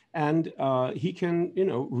 And he can,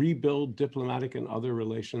 rebuild diplomatic and other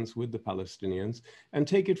relations with the Palestinians and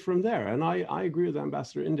take it from there. And I agree with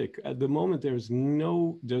Ambassador Indyk. At the moment, there's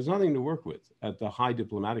nothing to work with at the high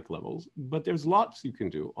diplomatic levels, but there's lots you can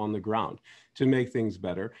do on the ground to make things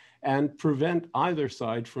better and prevent either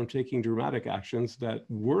side from taking dramatic actions that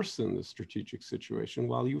worsen the strategic situation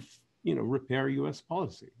while you repair U.S.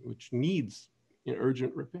 policy, which needs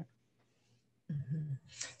urgent repair. Mm-hmm.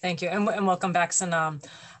 Thank you, and welcome back, Sanam.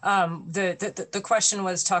 The question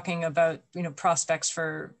was talking about prospects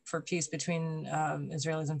for peace between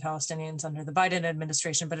Israelis and Palestinians under the Biden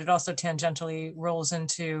administration, but it also tangentially rolls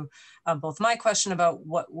into both my question about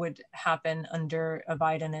what would happen under a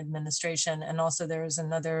Biden administration, and also there's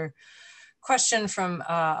another question from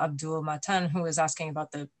Abdul Matan, who is asking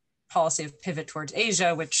about the policy of pivot towards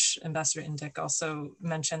Asia, which Ambassador Indyk also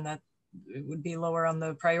mentioned that it would be lower on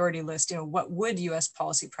the priority list. What would U.S.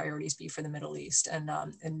 policy priorities be for the Middle East? And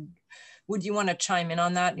would you want to chime in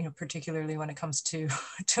on that, particularly when it comes to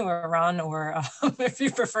Iran, or if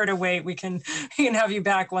you prefer to wait, we can have you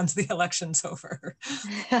back once the election's over.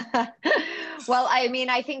 Well, I mean,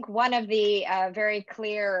 I think one of the very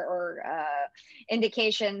clear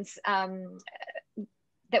indications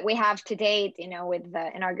that we have to date, with the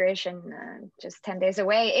inauguration just 10 days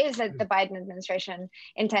away, is that the Biden administration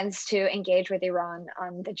intends to engage with Iran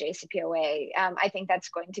on the JCPOA. I think that's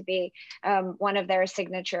going to be one of their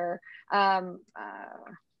signature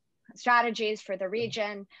strategies for the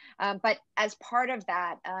region. But as part of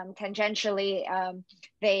that, tangentially,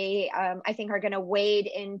 they, I think, are going to wade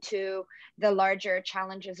into the larger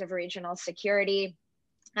challenges of regional security.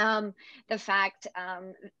 The fact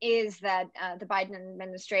is that the Biden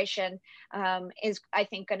administration is, I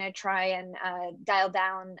think, going to try and dial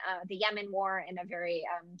down the Yemen war in a very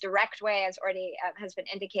direct way, as already has been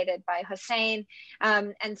indicated by Hussein.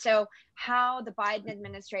 And so how the Biden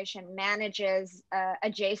administration manages a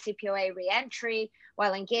JCPOA reentry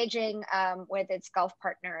while engaging with its Gulf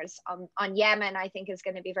partners on Yemen, I think, is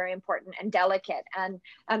going to be very important and delicate, and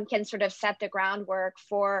can sort of set the groundwork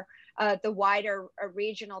for the wider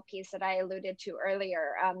regional piece that I alluded to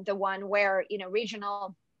earlier, the one where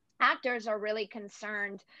regional actors are really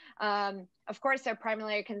concerned. Of course, they're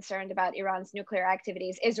primarily concerned about Iran's nuclear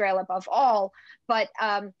activities, Israel above all, but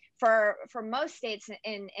for most states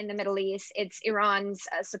in the Middle East, it's Iran's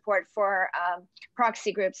support for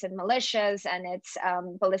proxy groups and militias, and its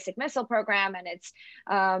ballistic missile program, and its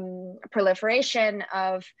proliferation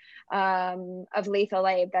of lethal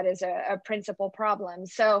aid that is a principal problem.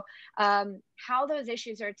 So how those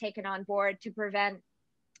issues are taken on board to prevent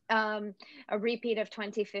a repeat of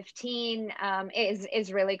 2015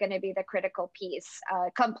 is really going to be the critical piece.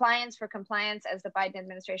 Compliance for compliance, as the Biden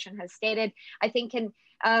administration has stated, I think can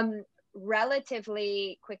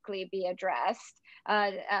relatively quickly be addressed.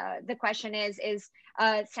 The question is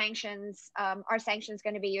sanctions, are sanctions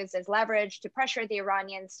going to be used as leverage to pressure the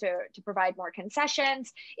Iranians to provide more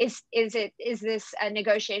concessions? Is this a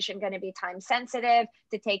negotiation going to be time sensitive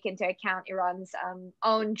to take into account Iran's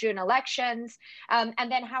own June elections?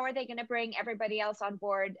 And then how are they going to bring everybody else on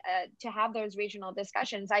board to have those regional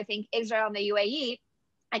discussions? I think Israel and the UAE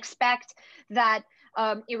expect that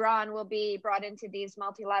Iran will be brought into these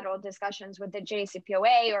multilateral discussions with the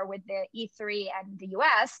JCPOA or with the E3 and the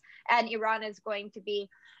US, and Iran is going to be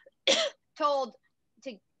told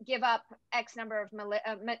to give up X number of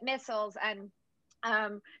missiles and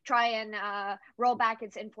try and roll back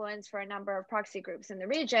its influence for a number of proxy groups in the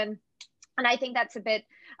region. And I think that's a bit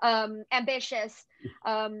ambitious.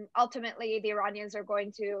 Ultimately, the Iranians are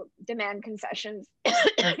going to demand concessions,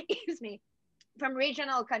 excuse me, from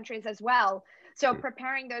regional countries as well. So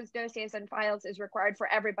preparing those dossiers and files is required for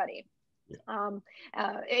everybody,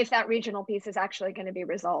 if that regional piece is actually going to be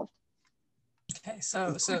resolved. Okay,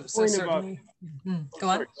 so certainly, go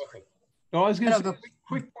on. No, I was going to say a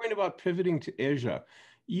quick point about pivoting to Asia.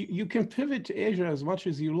 You can pivot to Asia as much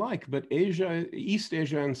as you like, but Asia, East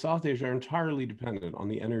Asia and South Asia are entirely dependent on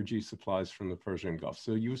the energy supplies from the Persian Gulf.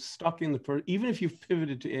 So you're stuck in even if you've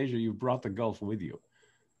pivoted to Asia, you've brought the Gulf with you.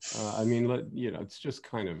 I mean, it's just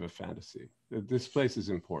kind of a fantasy. This place is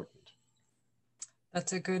important.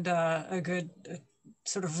 That's a good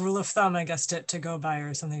sort of rule of thumb, I guess, to go by,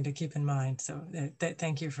 or something to keep in mind. So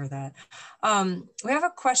thank you for that. We have a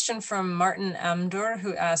question from Martin Amdor,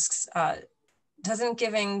 who asks, asking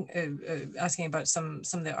about some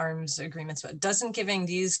of the arms agreements, but doesn't giving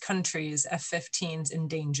these countries F-15s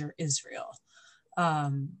endanger Israel?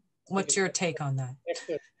 What's your take on that?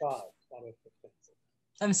 F-35, not F-15s.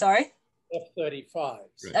 I'm sorry? F-35.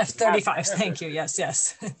 F-35s, thank you, yes.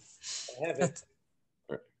 I have it.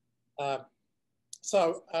 No,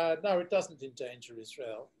 it doesn't endanger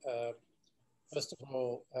Israel. First of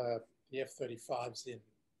all, the F-35s in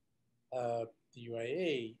the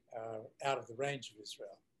UAE are out of the range of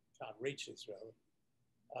Israel, can't reach Israel.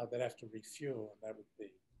 They'd have to refuel, and that would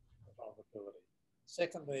be a vulnerability.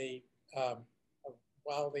 Secondly,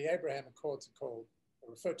 while the Abraham Accords are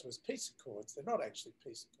referred to as peace accords, they're not actually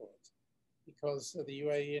peace accords, because the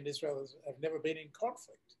UAE and Israel have never been in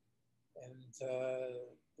conflict, and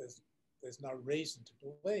there's there's no reason to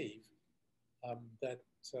believe that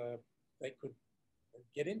they could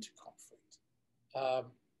get into conflict.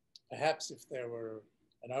 Perhaps if there were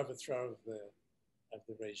an overthrow of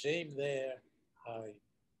the regime there,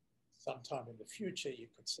 sometime in the future you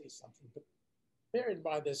could see something. But bear in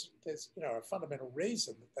mind, there's a fundamental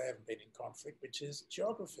reason that they haven't been in conflict, which is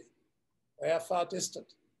geography. They are far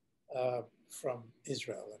distant from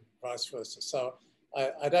Israel and vice versa. So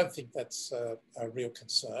I don't think that's a real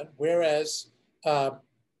concern. Whereas the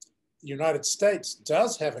United States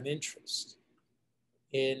does have an interest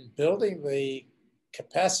in building the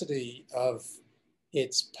capacity of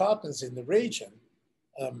its partners in the region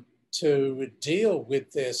to deal with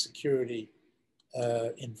their security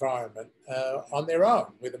environment on their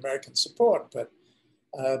own with American support, but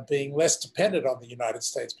being less dependent on the United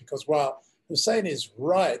States. Because while Hussein is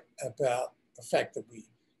right about the fact that the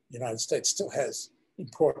United States still has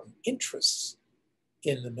important interests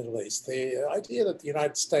in the Middle East, the idea that the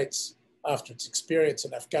United States, after its experience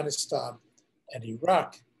in Afghanistan and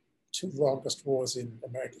Iraq, two longest wars in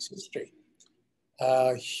America's history,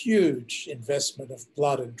 huge investment of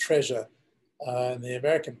blood and treasure, and the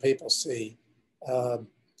American people see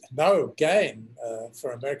no gain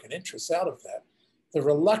for American interests out of that. The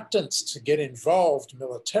reluctance to get involved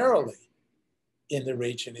militarily in the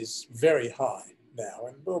region is very high now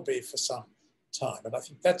and will be for some time. And I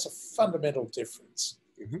think that's a fundamental difference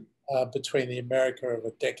between the America of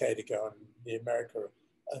a decade ago and the America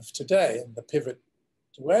of today. And the pivot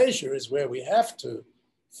to Asia is where we have to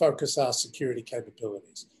focus our security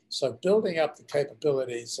capabilities. So building up the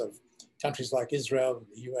capabilities of countries like Israel and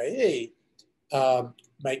the UAE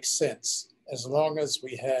makes sense as long as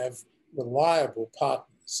we have reliable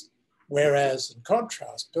partners. Whereas in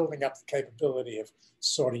contrast, building up the capability of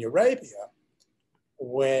Saudi Arabia,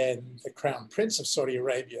 when the Crown Prince of Saudi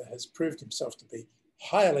Arabia has proved himself to be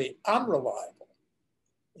highly unreliable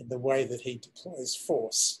in the way that he deploys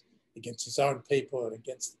force against his own people and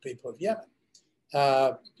against the people of Yemen.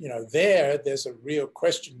 There's a real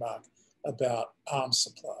question mark about arms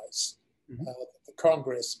supplies. The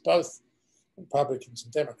Congress, both Republicans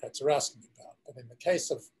and Democrats, are asking about. But in the case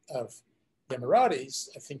of the Emiratis,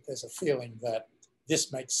 I think there's a feeling that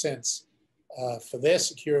this makes sense for their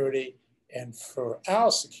security and for our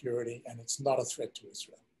security, and it's not a threat to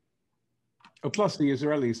Israel. Oh, plus, the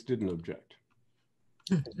Israelis didn't object.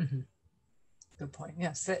 Good point.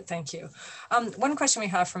 Yes, thank you. One question we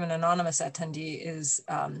have from an anonymous attendee is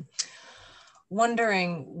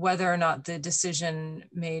wondering whether or not the decision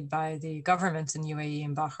made by the governments in UAE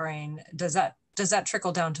and Bahrain, does that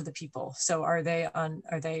trickle down to the people? So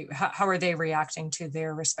how are they reacting to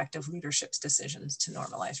their respective leadership's decisions to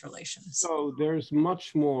normalize relations? So there's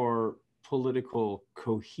much more political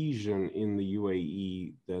cohesion in the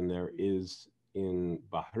UAE than there is in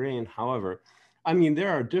Bahrain. However, I mean,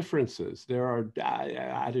 there are differences. There are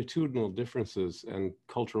attitudinal differences and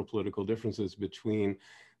cultural political differences between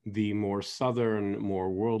the more southern, more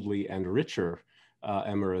worldly and richer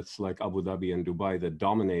emirates like Abu Dhabi and Dubai that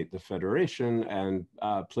dominate the federation, and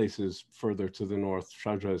places further to the north.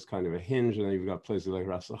 Sharjah is kind of a hinge, and then you've got places like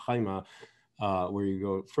Ras Al Khaimah, where you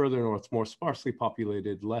go further north, more sparsely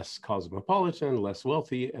populated, less cosmopolitan, less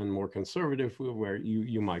wealthy, and more conservative, where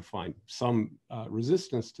you might find some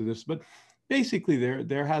resistance to this. But basically,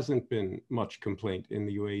 there hasn't been much complaint in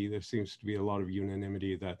the UAE. There seems to be a lot of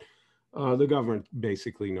unanimity that the government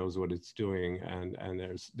basically knows what it's doing, and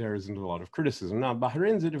there isn't a lot of criticism. Now,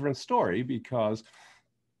 Bahrain's a different story because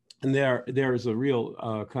there is a real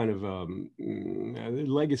kind of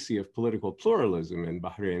legacy of political pluralism in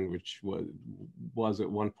Bahrain, which was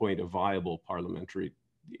at one point a viable parliamentary,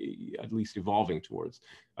 at least evolving towards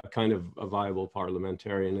a kind of a viable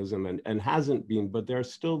parliamentarianism, and hasn't been, but there are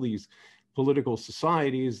still these political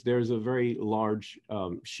societies. There's a very large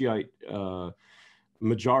Shiite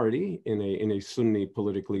majority in a Sunni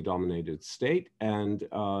politically dominated state, and there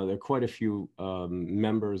are quite a few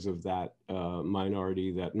members of that minority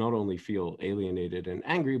that not only feel alienated and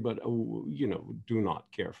angry, but do not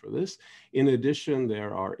care for this. In addition,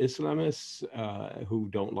 there are Islamists who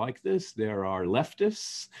don't like this. There are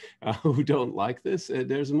leftists who don't like this.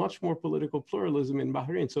 There's much more political pluralism in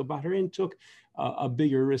Bahrain. So Bahrain took a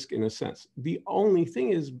bigger risk in a sense. The only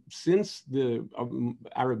thing is, since the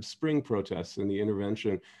Arab Spring protests and the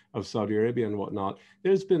intervention of Saudi Arabia and whatnot,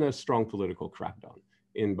 there's been a strong political crackdown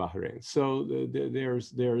in Bahrain. So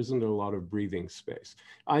there isn't a lot of breathing space.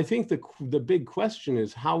 I think the big question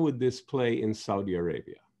is, how would this play in Saudi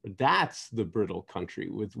Arabia? That's the brittle country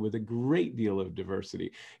with a great deal of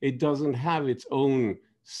diversity. It doesn't have its own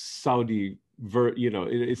Saudi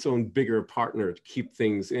its own bigger partner to keep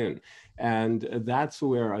things in. And that's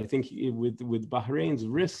where I think with Bahrain's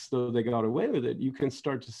risks, though they got away with it, you can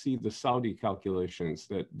start to see the Saudi calculations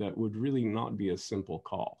that would really not be a simple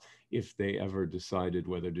call if they ever decided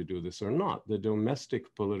whether to do this or not. The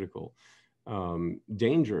domestic political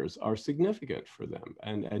dangers are significant for them.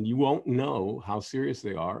 And you won't know how serious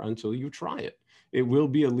they are until you try it. It will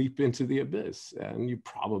be a leap into the abyss, and you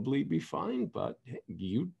probably be fine, but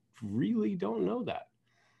you really don't know that.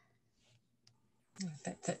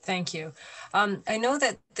 Thank you. I know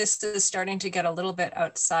that this is starting to get a little bit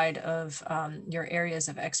outside of your areas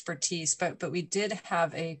of expertise, but we did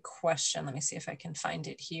have a question. Let me see if I can find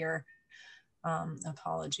it here.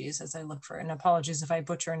 Apologies as I look for it, and apologies if I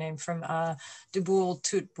butcher a name, from Dubul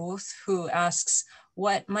Tutbooth, who asks,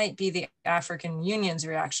 what might be the African Union's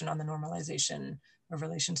reaction on the normalization of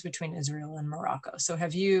relations between Israel and Morocco? So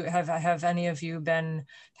have any of you been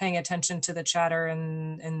paying attention to the chatter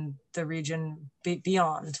in the region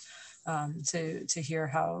beyond to hear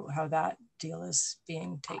how that deal is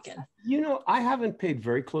being taken? I haven't paid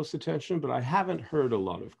very close attention, but I haven't heard a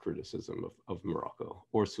lot of criticism of Morocco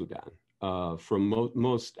or Sudan. From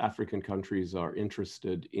most African countries are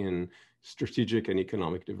interested in strategic and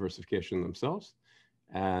economic diversification themselves.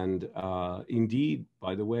 And indeed,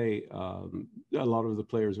 by the way, a lot of the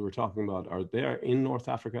players we're talking about are there in North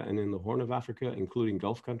Africa and in the Horn of Africa, including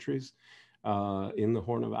Gulf countries in the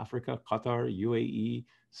Horn of Africa, Qatar, UAE,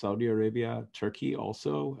 Saudi Arabia, Turkey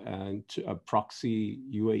also, and a proxy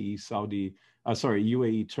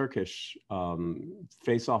UAE-Turkish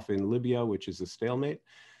face-off in Libya, which is a stalemate.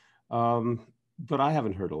 But I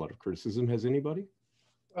haven't heard a lot of criticism. Has anybody?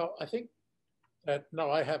 Well, I think that,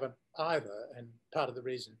 no, I haven't either. And part of the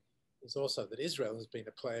reason is also that Israel has been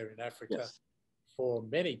a player in Africa yes. for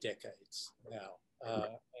many decades now. I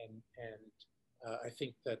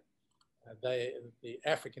think that the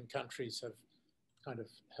African countries have kind of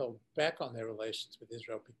held back on their relations with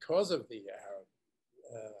Israel because of the Arab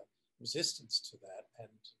resistance to that. And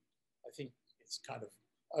I think it's kind of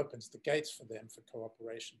opens the gates for them for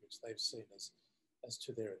cooperation, which they've seen as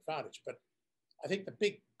to their advantage. But I think the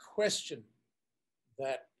big question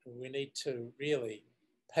that we need to really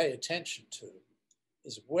pay attention to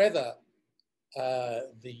is whether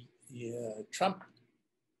the Trump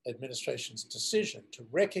administration's decision to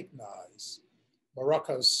recognize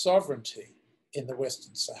Morocco's sovereignty in the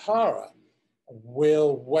Western Sahara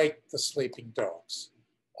will wake the sleeping dogs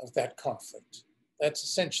of that conflict. That's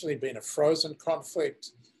essentially been a frozen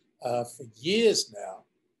conflict for years now.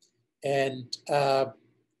 And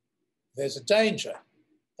there's a danger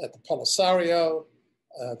that the Polisario,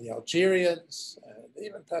 the Algerians,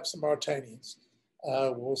 even perhaps the Mauritanians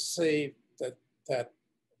will see that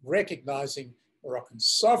recognizing Moroccan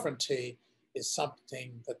sovereignty is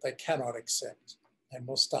something that they cannot accept and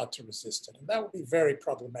will start to resist it. And that would be very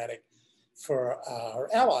problematic for our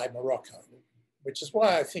ally, Morocco, which is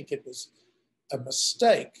why I think it was a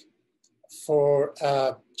mistake for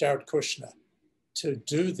Jared Kushner to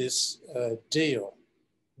do this deal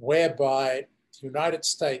whereby the United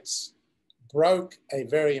States broke a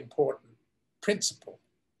very important principle,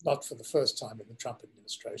 not for the first time in the Trump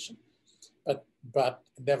administration, but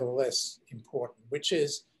nevertheless important, which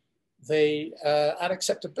is the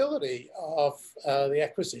unacceptability of the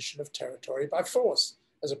acquisition of territory by force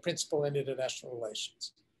as a principle in international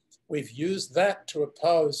relations. We've used that to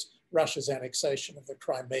oppose Russia's annexation of the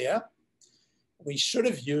Crimea. We should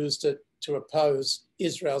have used it to oppose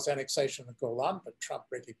Israel's annexation of the Golan, but Trump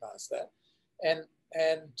recognized that. And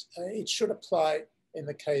it should apply in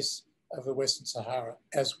the case of the Western Sahara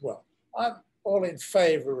as well. I'm all in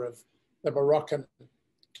favor of the Moroccan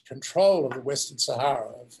control of the Western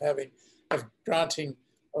Sahara, of granting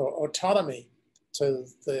autonomy to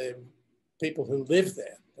the people who live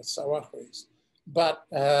there, the Sahrawis. But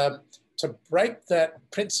to break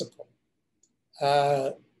that principle,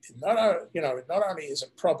 not only is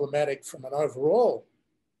it problematic from an overall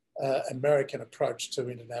American approach to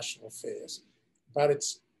international affairs, but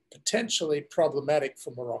it's potentially problematic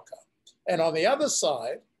for Morocco. And on the other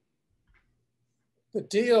side, the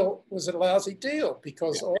deal was a lousy deal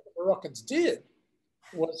because all the Moroccans did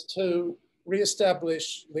was to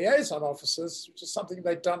reestablish liaison officers, which is something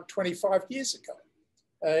they'd done 25 years ago.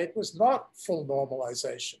 It was not full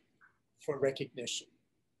normalization for recognition.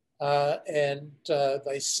 And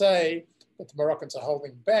they say that the Moroccans are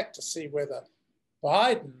holding back to see whether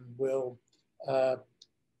Biden will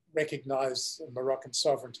recognize Moroccan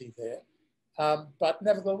sovereignty there. But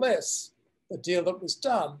nevertheless, the deal that was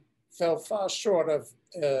done fell far short of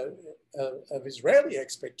Israeli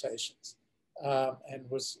expectations and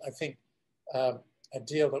was, I think, a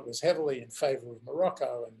deal that was heavily in favor of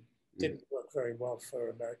Morocco and didn't work very well for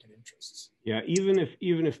American interests. Yeah, even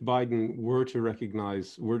if Biden were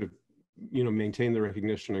to maintain the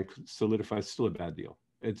recognition and solidify, it's still a bad deal.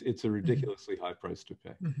 It's a ridiculously high price to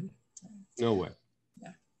pay. No way.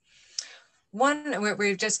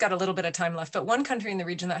 We've just got a little bit of time left, but one country in the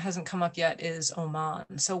region that hasn't come up yet is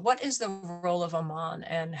Oman. So what is the role of Oman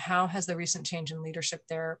and how has the recent change in leadership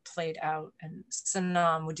there played out? And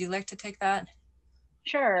Sanam, would you like to take that?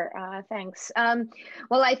 Sure, thanks.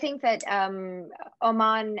 Well, I think that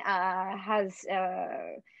Oman has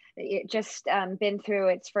just been through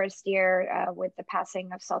its first year with the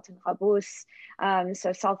passing of Sultan Qaboos.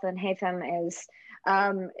 So Sultan Haytham is,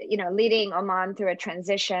 leading Oman through a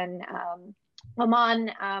transition.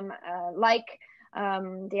 Oman, like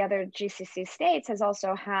the other GCC states, has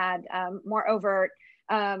also had more overt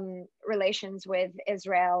relations with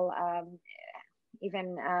Israel,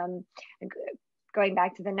 even going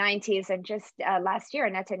back to the 90s. And just last year,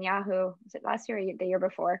 Netanyahu, was it last year or the year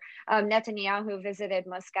before? Netanyahu visited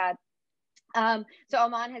Muscat. So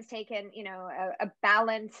Oman has taken, a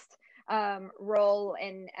balanced role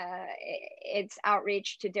in its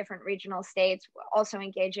outreach to different regional states, also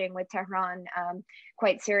engaging with Tehran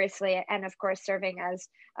quite seriously, and of course serving as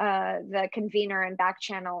the convener and back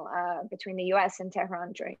channel between the US and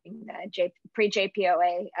Tehran during the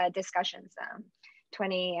pre-JPOA discussions.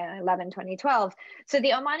 2011, 2012. So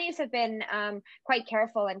the Omanis have been quite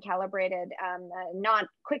careful and calibrated, not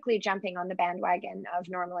quickly jumping on the bandwagon of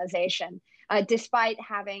normalization, despite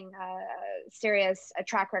having a serious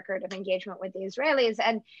track record of engagement with the Israelis,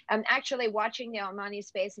 and actually watching the Omani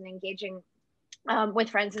space and engaging with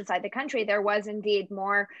friends inside the country. There was indeed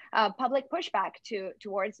more public pushback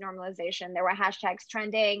towards normalization. There were hashtags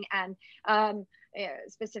trending and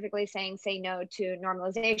specifically saying "say no to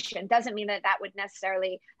normalization." Doesn't mean that would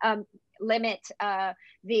necessarily limit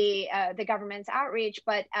the government's outreach,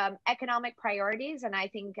 but economic priorities, and I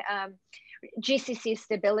think GCC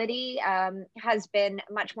stability has been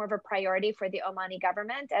much more of a priority for the Omani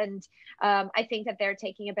government, and I think that they're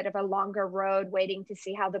taking a bit of a longer road, waiting to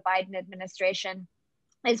see how the Biden administration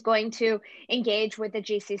is going to engage with the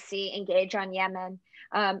GCC, engage on Yemen,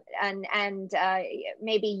 and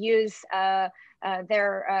maybe use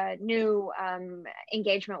their new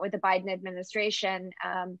engagement with the Biden administration,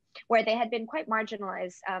 where they had been quite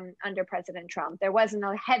marginalized under President Trump. There wasn't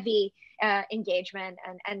a heavy engagement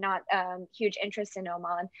and not huge interest in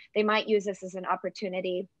Oman. They might use this as an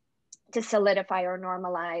opportunity to solidify or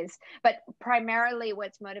normalize. But primarily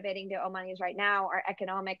what's motivating the Omanis right now are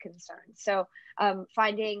economic concerns. So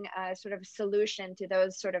finding a sort of solution to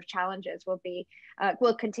those sort of challenges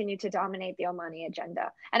will continue to dominate the Omani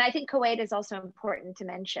agenda. And I think Kuwait is also important to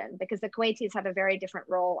mention, because the Kuwaitis have a very different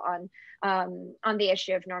role on the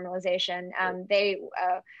issue of normalization. They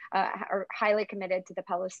are highly committed to the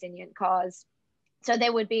Palestinian cause. So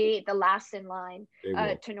they would be the last in line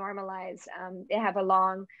to normalize. They have a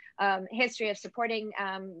long history of supporting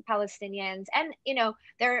Palestinians, and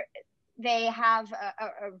they have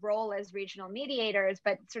a role as regional mediators.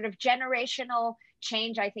 But sort of generational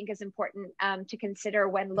change, I think, is important to consider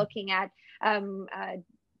when looking at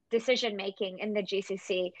decision making in the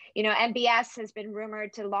GCC. MBS has been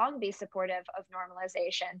rumored to long be supportive of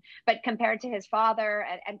normalization, but compared to his father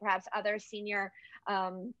and perhaps other senior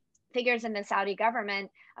figures in the Saudi government,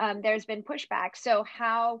 there's been pushback. So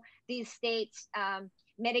how these states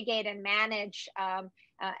mitigate and manage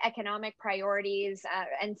economic priorities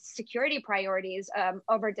and security priorities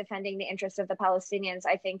over defending the interests of the Palestinians,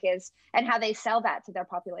 I think and how they sell that to their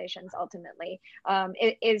populations ultimately,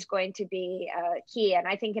 is going to be key. And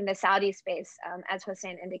I think in the Saudi space, as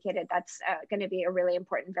Hussein indicated, that's going to be a really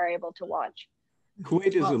important variable to watch.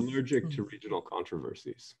 Kuwait is allergic to regional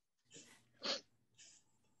controversies.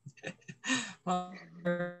 Well,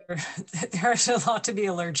 there's a lot to be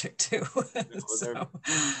allergic to. So,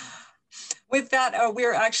 with that,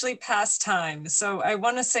 we're actually past time. So I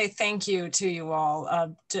want to say thank you to you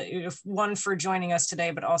all, one for joining us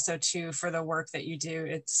today, but also two for the work that you do.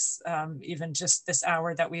 It's even just this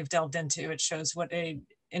hour that we've delved into, it shows what a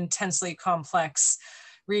intensely complex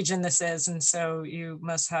region this is, and so you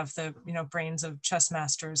must have the brains of chess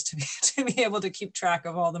masters to be able to keep track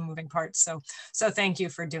of all the moving parts. So thank you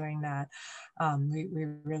for doing that. We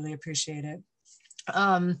really appreciate it.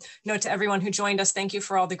 To everyone who joined us, thank you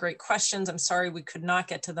for all the great questions. I'm sorry we could not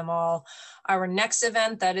get to them all. Our next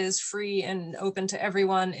event that is free and open to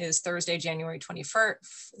everyone is Thursday, January 21st.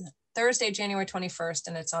 Thursday, January 21st,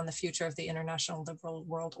 and it's on the future of the international liberal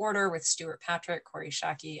world order with Stuart Patrick, Corey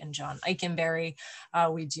Shackey, and John Eikenberry.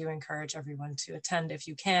 We do encourage everyone to attend if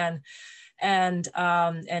you can. And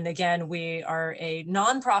again, we are a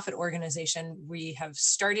nonprofit organization. We have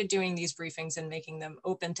started doing these briefings and making them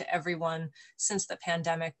open to everyone since the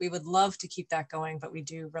pandemic. We would love to keep that going, but we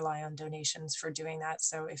do rely on donations for doing that.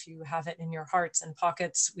 So if you have it in your hearts and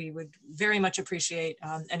pockets, we would very much appreciate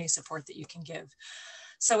any support that you can give.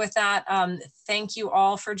 So with that, thank you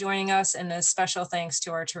all for joining us, and a special thanks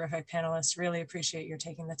to our terrific panelists. Really appreciate your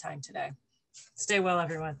taking the time today. Stay well,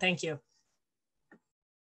 everyone. Thank you.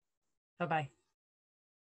 Bye-bye.